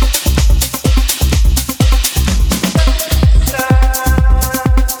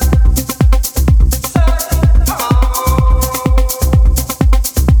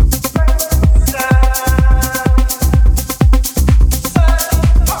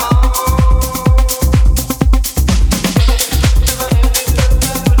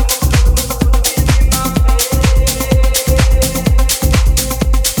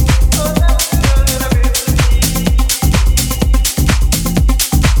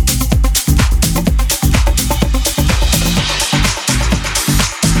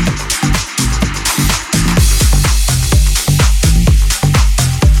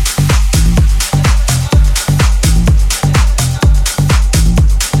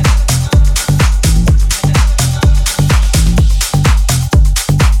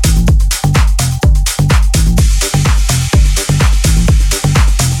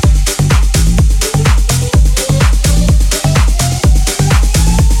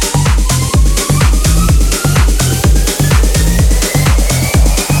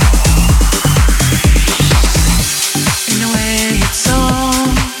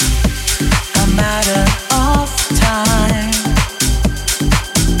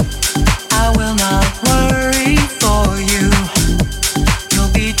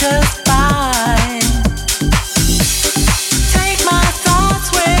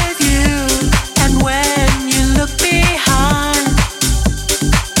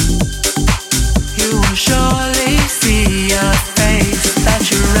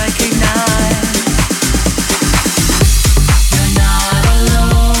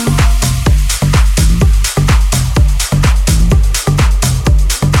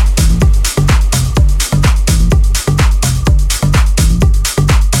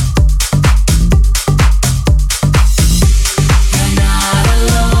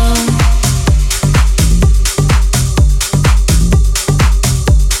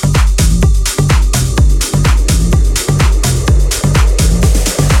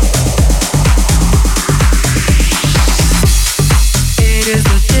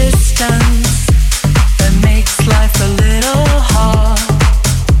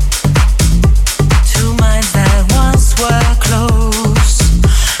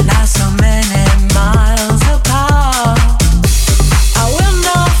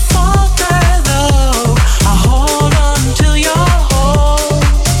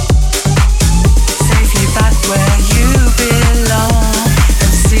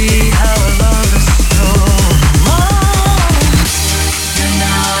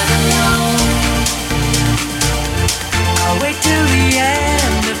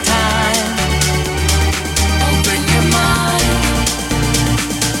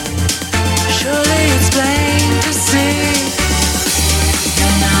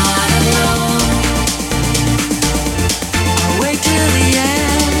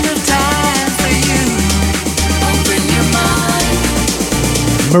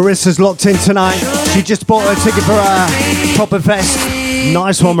 Marissa's locked in tonight. She just bought her ticket for Proper Fest.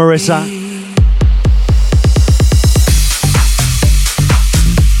 Nice one, Marissa.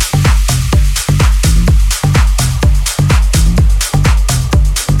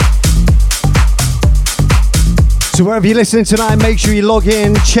 So wherever you're listening tonight, make sure you log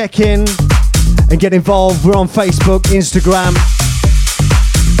in, check in, and get involved. We're on Facebook, Instagram,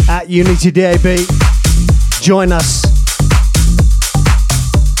 at Unity DAB. Join us.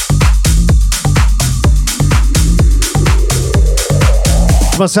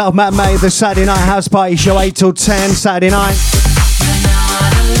 Myself, Matt May, the Saturday Night House Party Show, 8 till 10, Saturday night.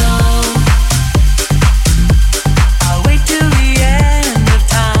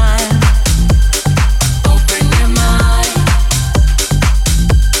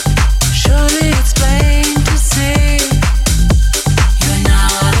 Surely the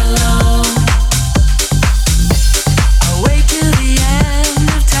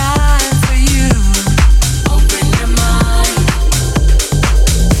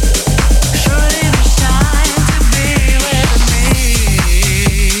shine to be with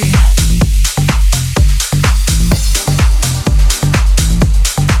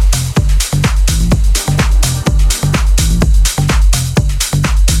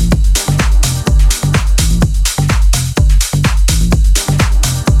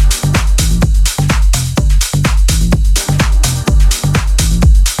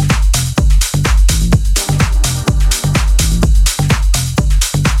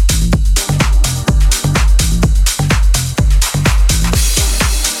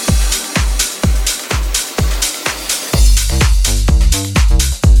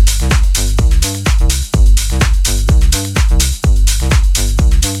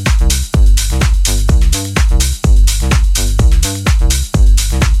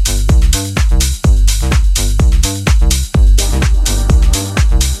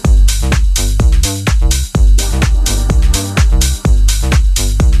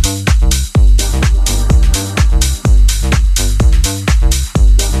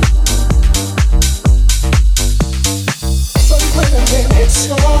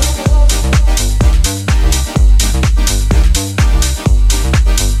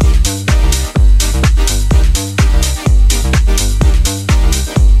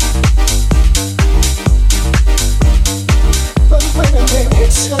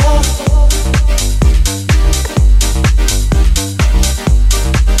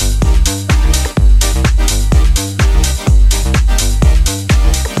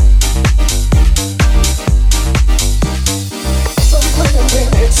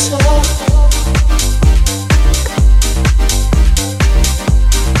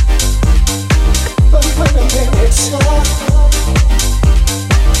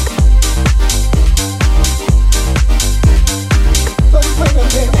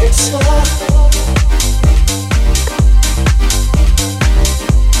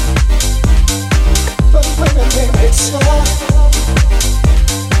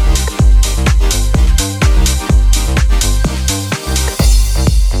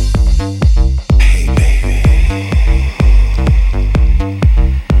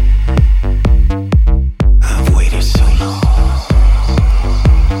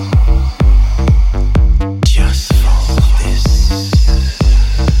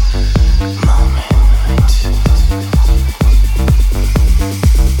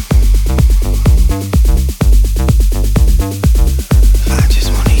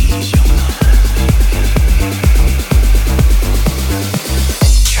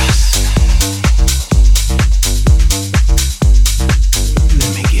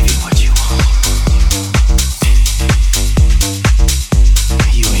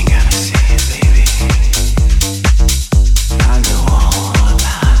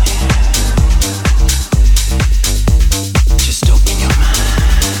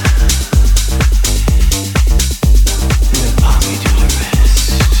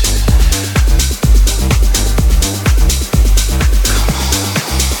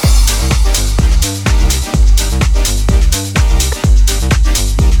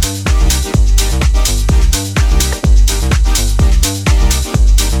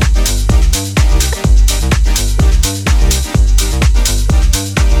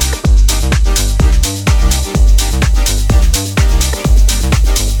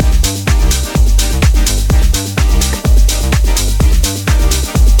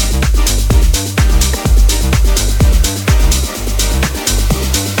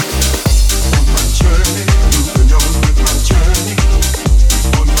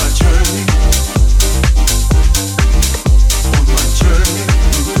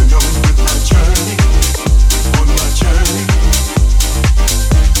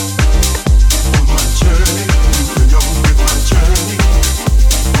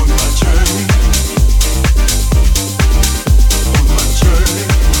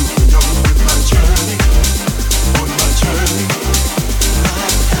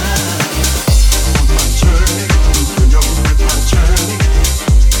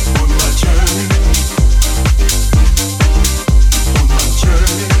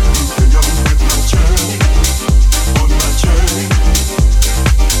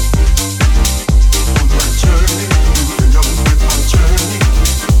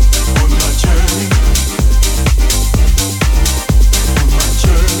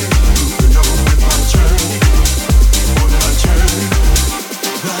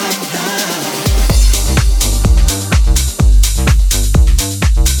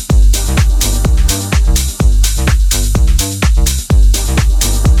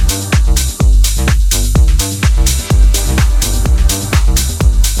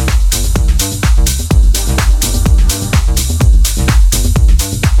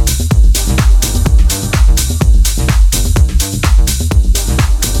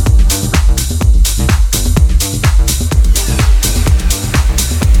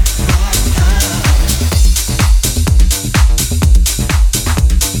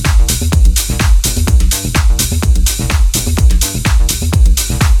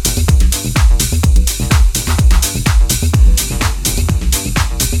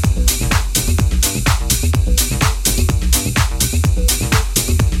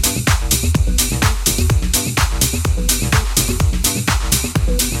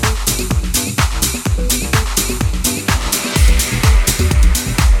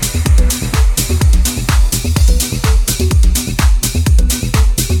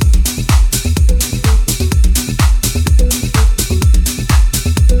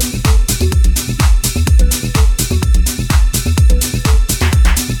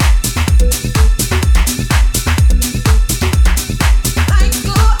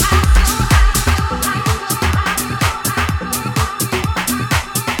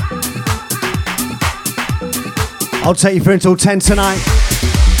I'll take you through until 10 tonight.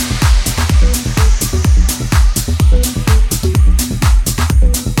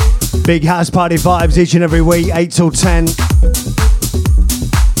 Big house party vibes each and every week, 8 till 10.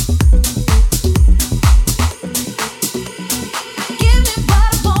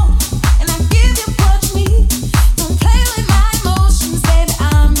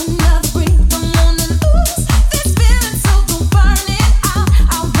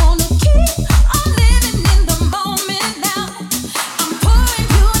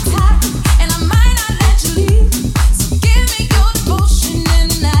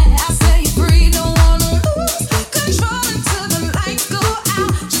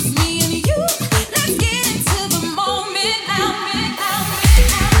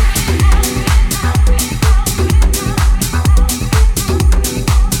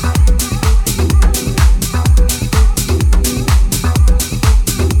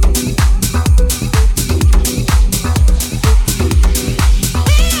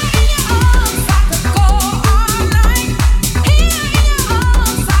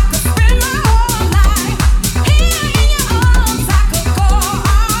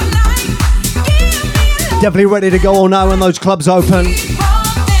 Definitely ready to go all night when those clubs open. And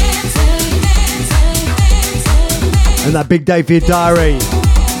that big day for your diary.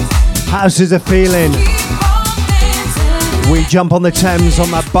 House is a feeling. We jump on the Thames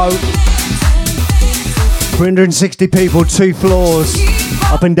on that boat. 360 people, 2 floors.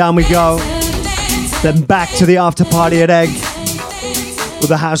 Up and down we go. Then back to the after party at Egg with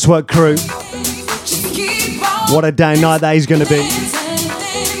the Housework crew. What a day night that is going to be.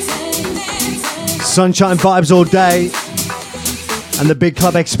 Sunshine vibes all day and the big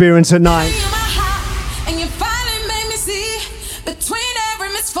club experience at night. And you finally made me see between every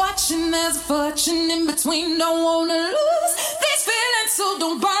misfortune there's a fortune in between. Don't wanna lose these feelings, so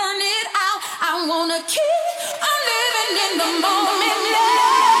don't burn it out. I wanna keep on living in the moment.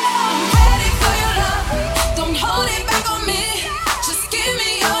 I'm ready for your love, don't hold it back on me. Just give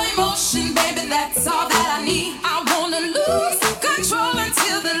me your emotion, baby, that's all that I need. I wanna lose control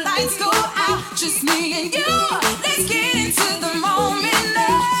until the lights go out. Just me and you, let's get into the moment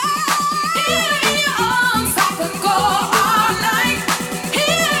now. Here in your arms, I could go all night.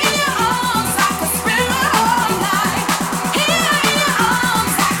 Here in your arms, I could spend my whole night. Here in your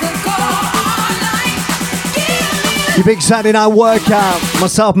arms, I could go all night. Give me Your big Saturday night workout.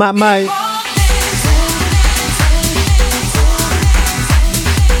 Myself, Matt May.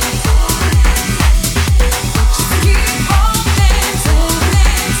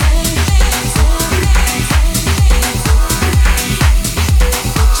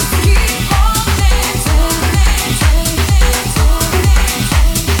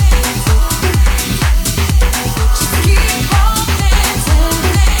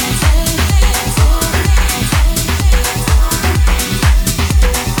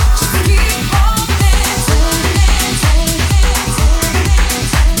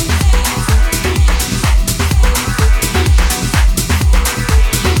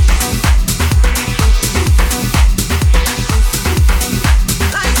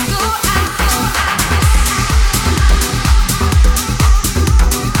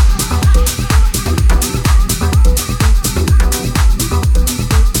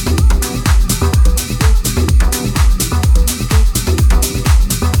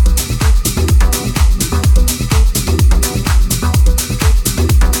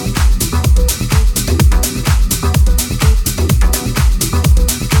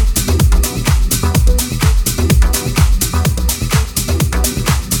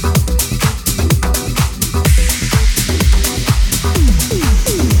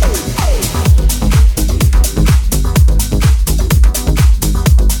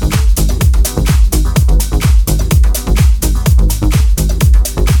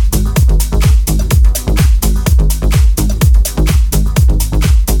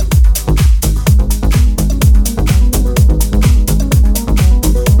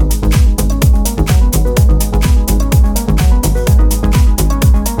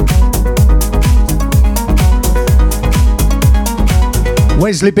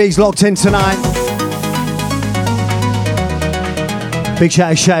 Wesley B's locked in tonight. Big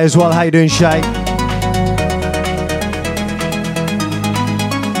shout out to Shay as well. How you doing, Shay?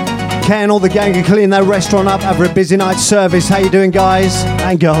 Kay and all the gang are cleaning their restaurant up after a busy night service. How you doing, guys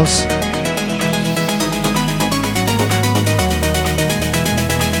and girls?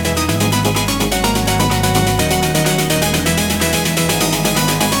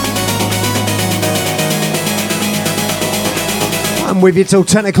 I'm with you till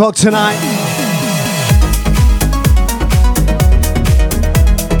 10 o'clock tonight.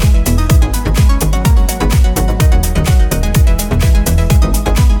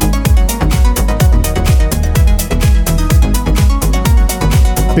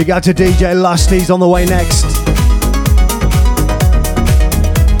 Big out to DJ Lusty's on the way next.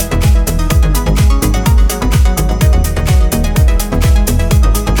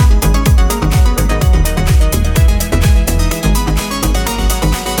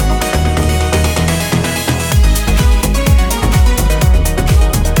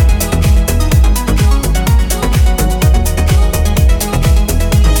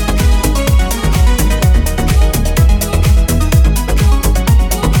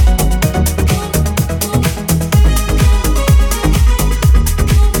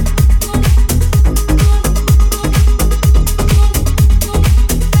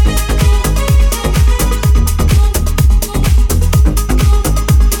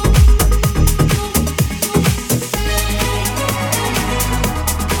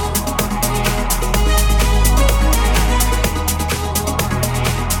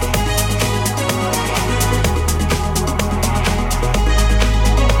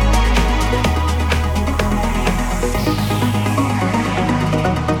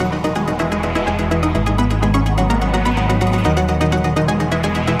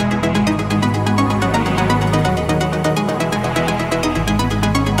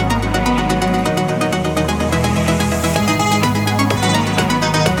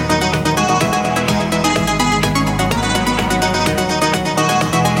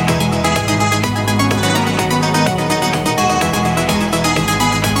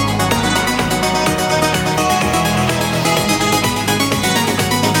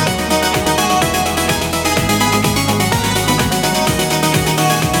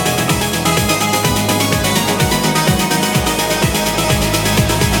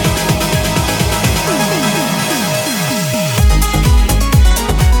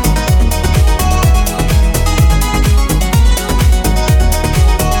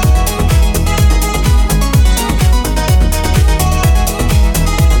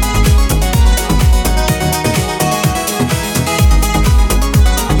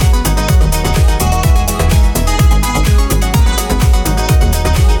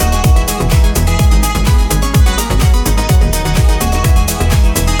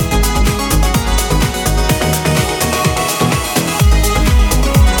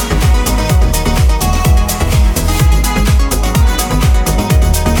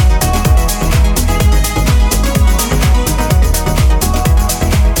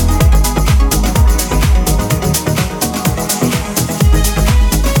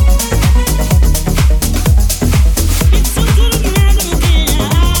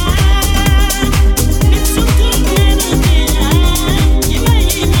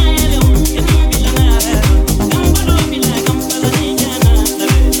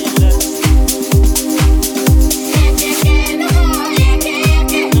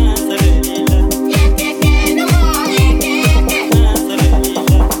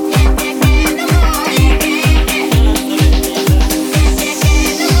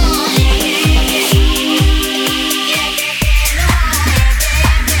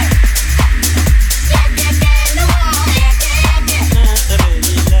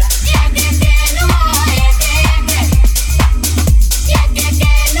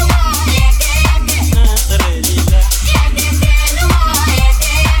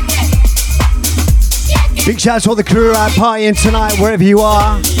 Shout out to all the crew out partying tonight, wherever you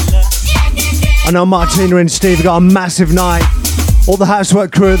are. I know Martina and Steve have got a massive night. All the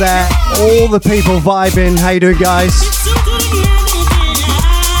housework crew there, all the people vibing. How you doing, guys?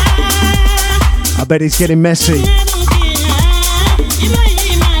 I bet it's getting messy.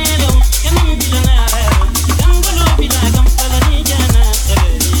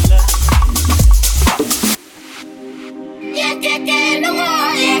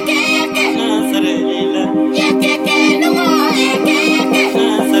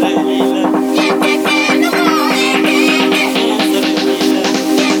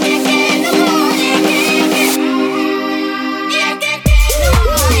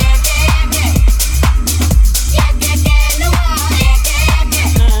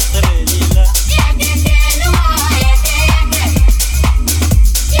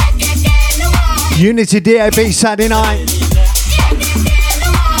 Unity DAB Saturday night.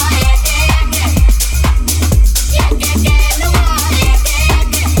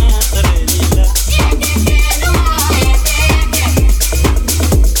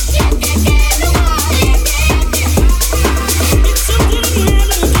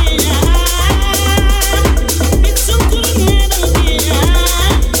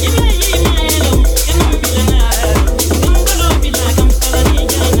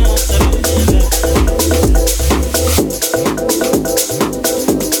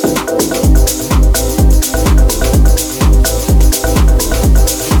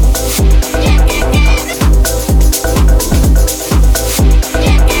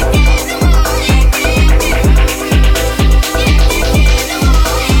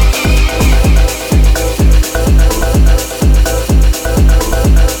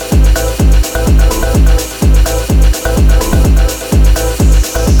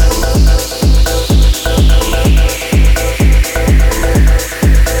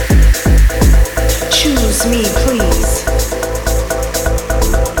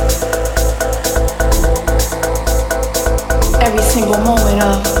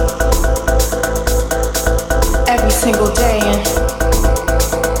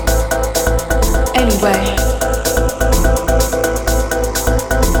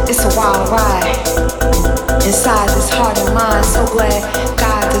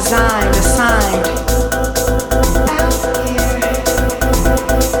 designed, assigned.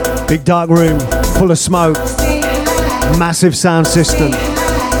 Big dark room, full of smoke, massive sound system.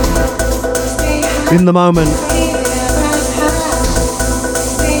 In the moment.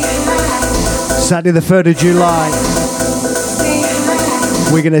 Saturday the 3rd of July.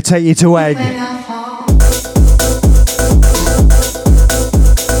 We're going to take you to Egg.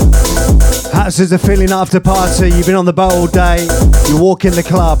 House is a feeling after party. You've been on the boat all day. You walk in the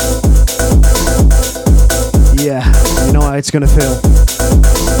club. Yeah, you know how it's going to feel.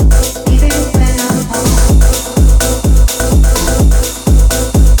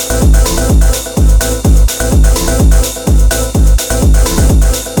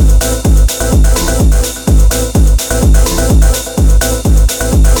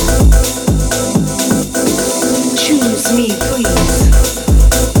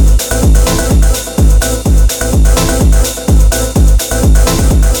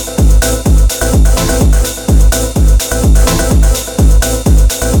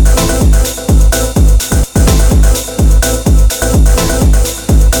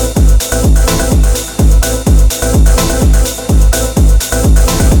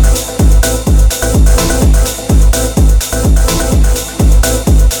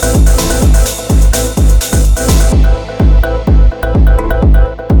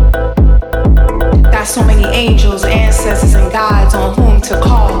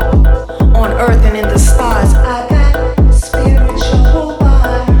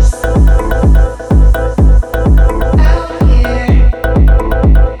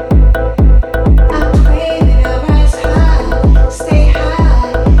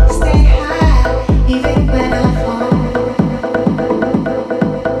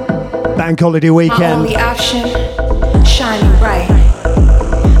 Holiday weekend. My only option, shining bright.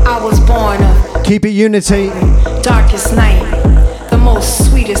 I was born of Keep It Unity. Darkest night, the most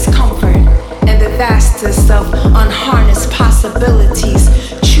sweetest comfort, and the vastest of unharnessed possibilities.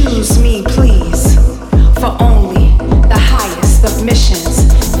 Choose me, please, for only the highest of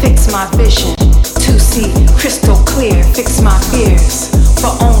missions. Fix my vision to see crystal clear. Fix my fears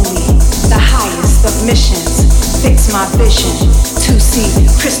for only the highest of missions. Fix my vision to see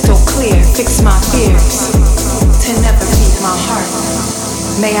crystal clear. Fix my fears to never leave my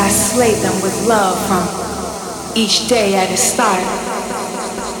heart. May I slay them with love from each day at its start.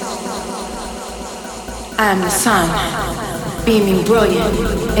 I am the sun, beaming brilliant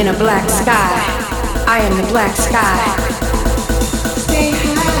in a black sky. I am the black sky. Stay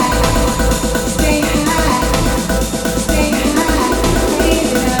high, stay high, stay high, stay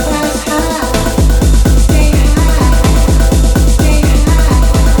high.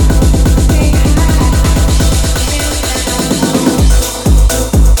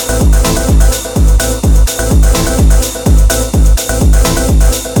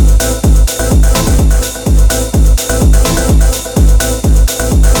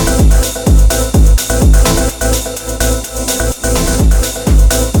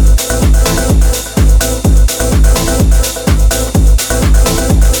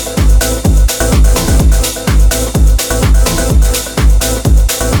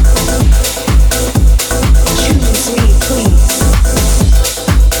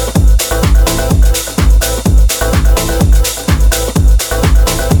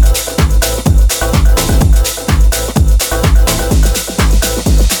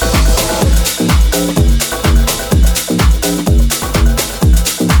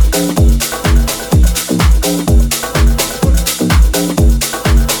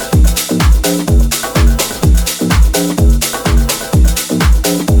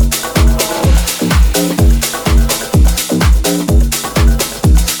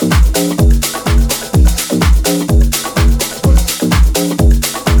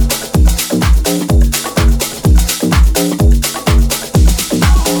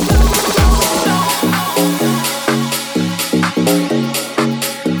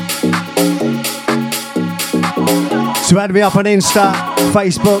 So add me up on Insta,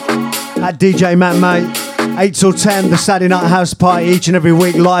 Facebook, at DJ Matt Mate. 8 till 10, the Saturday Night House Party, each and every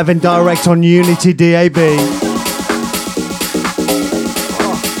week, live and direct on Unity DAB.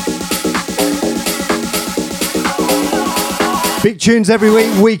 Big tunes every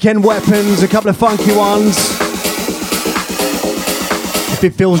week, Weekend Weapons, a couple of funky ones. If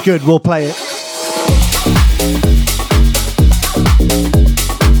it feels good, we'll play it.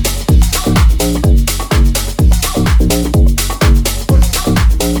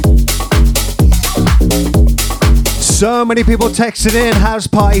 So many people texted in, House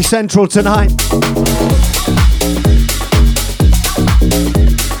Party Central tonight.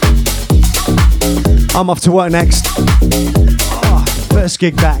 I'm off to work next. first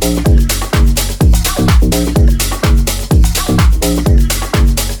gig back.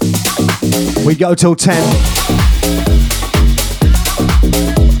 We go till 10.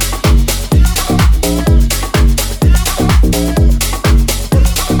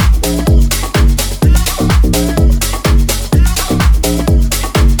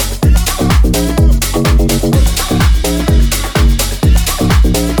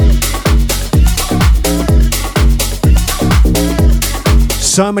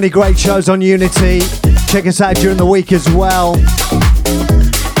 So many great shows on Unity. Check us out during the week as well.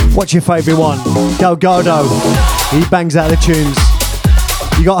 What's your favourite one? Del Gordo. He bangs out the tunes.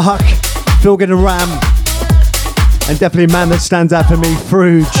 You got Huck, Philgin and Ram. And definitely a man that stands out for me,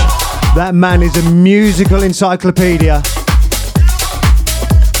 Fruge. That man is a musical encyclopedia.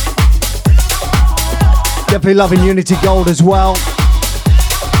 Definitely loving Unity Gold as well.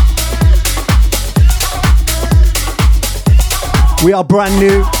 We are brand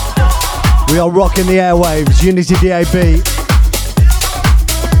new. We are rocking the airwaves. Unity DAB.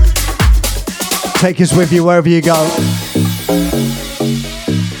 Take us with you wherever you go.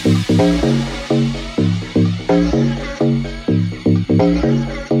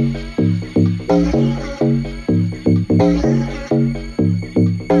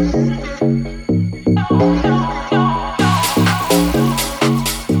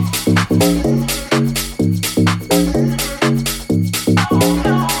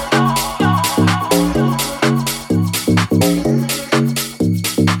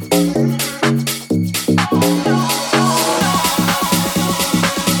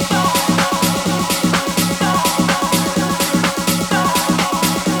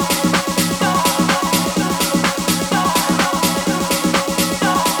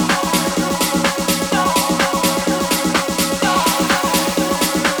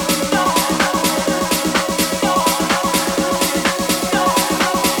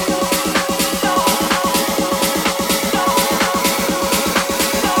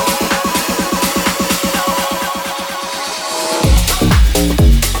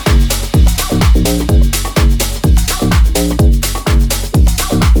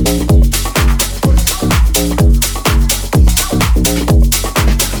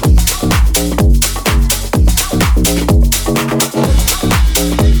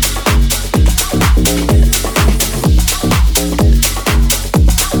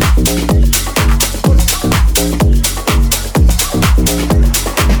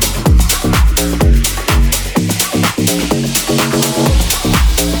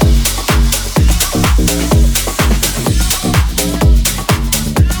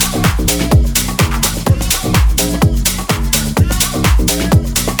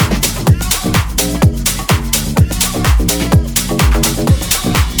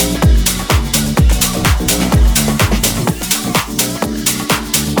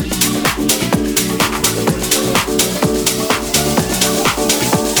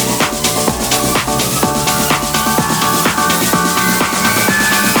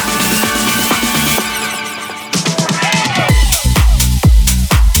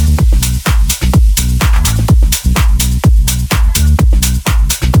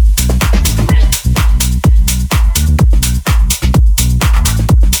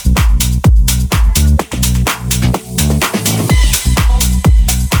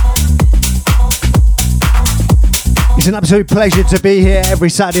 It's an absolute pleasure to be here every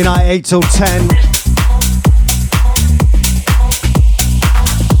Saturday night, 8 till 10.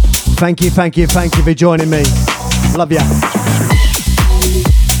 Thank you for joining me. Love ya.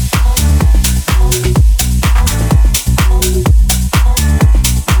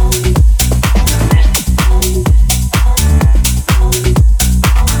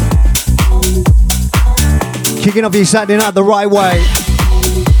 Kicking off your Saturday night the right way.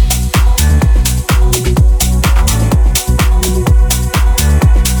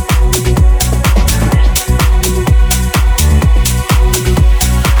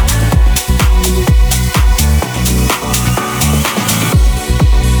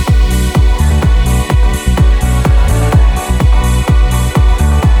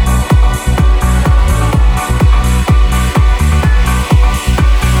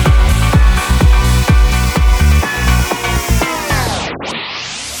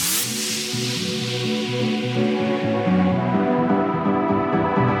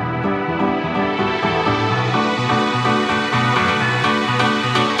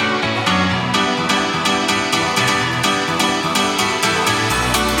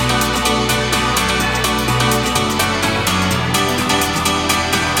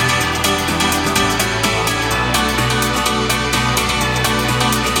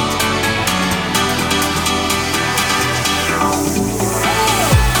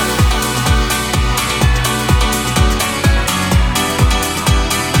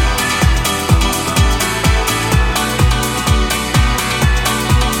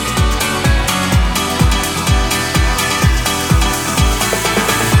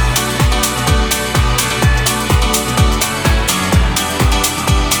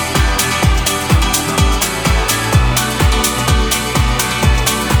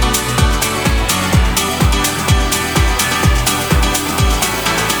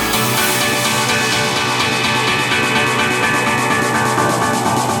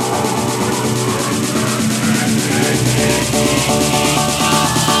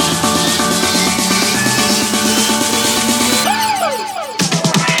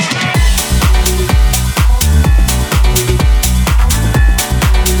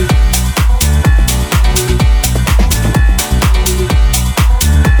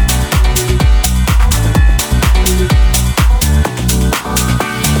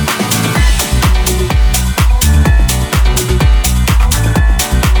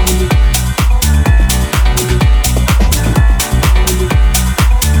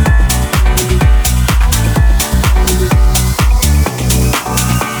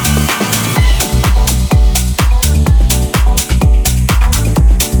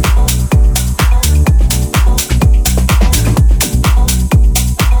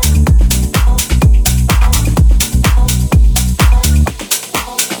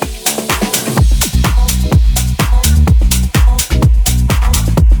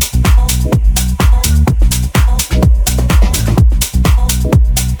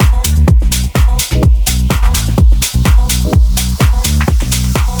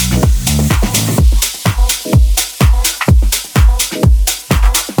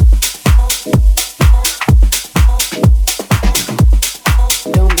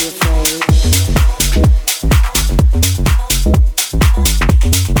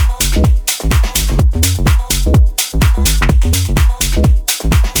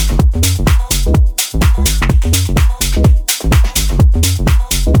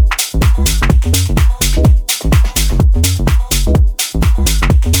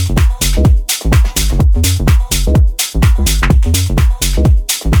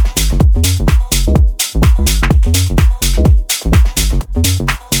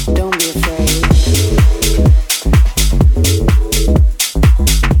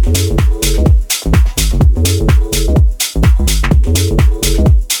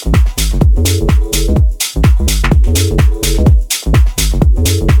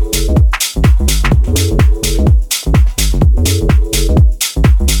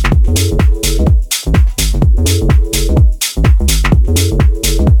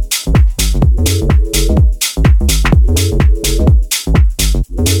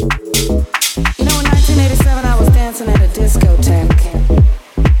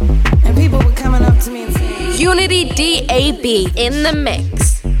 Unity DAB in the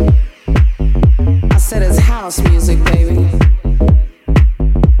mix. I said it's house music, baby.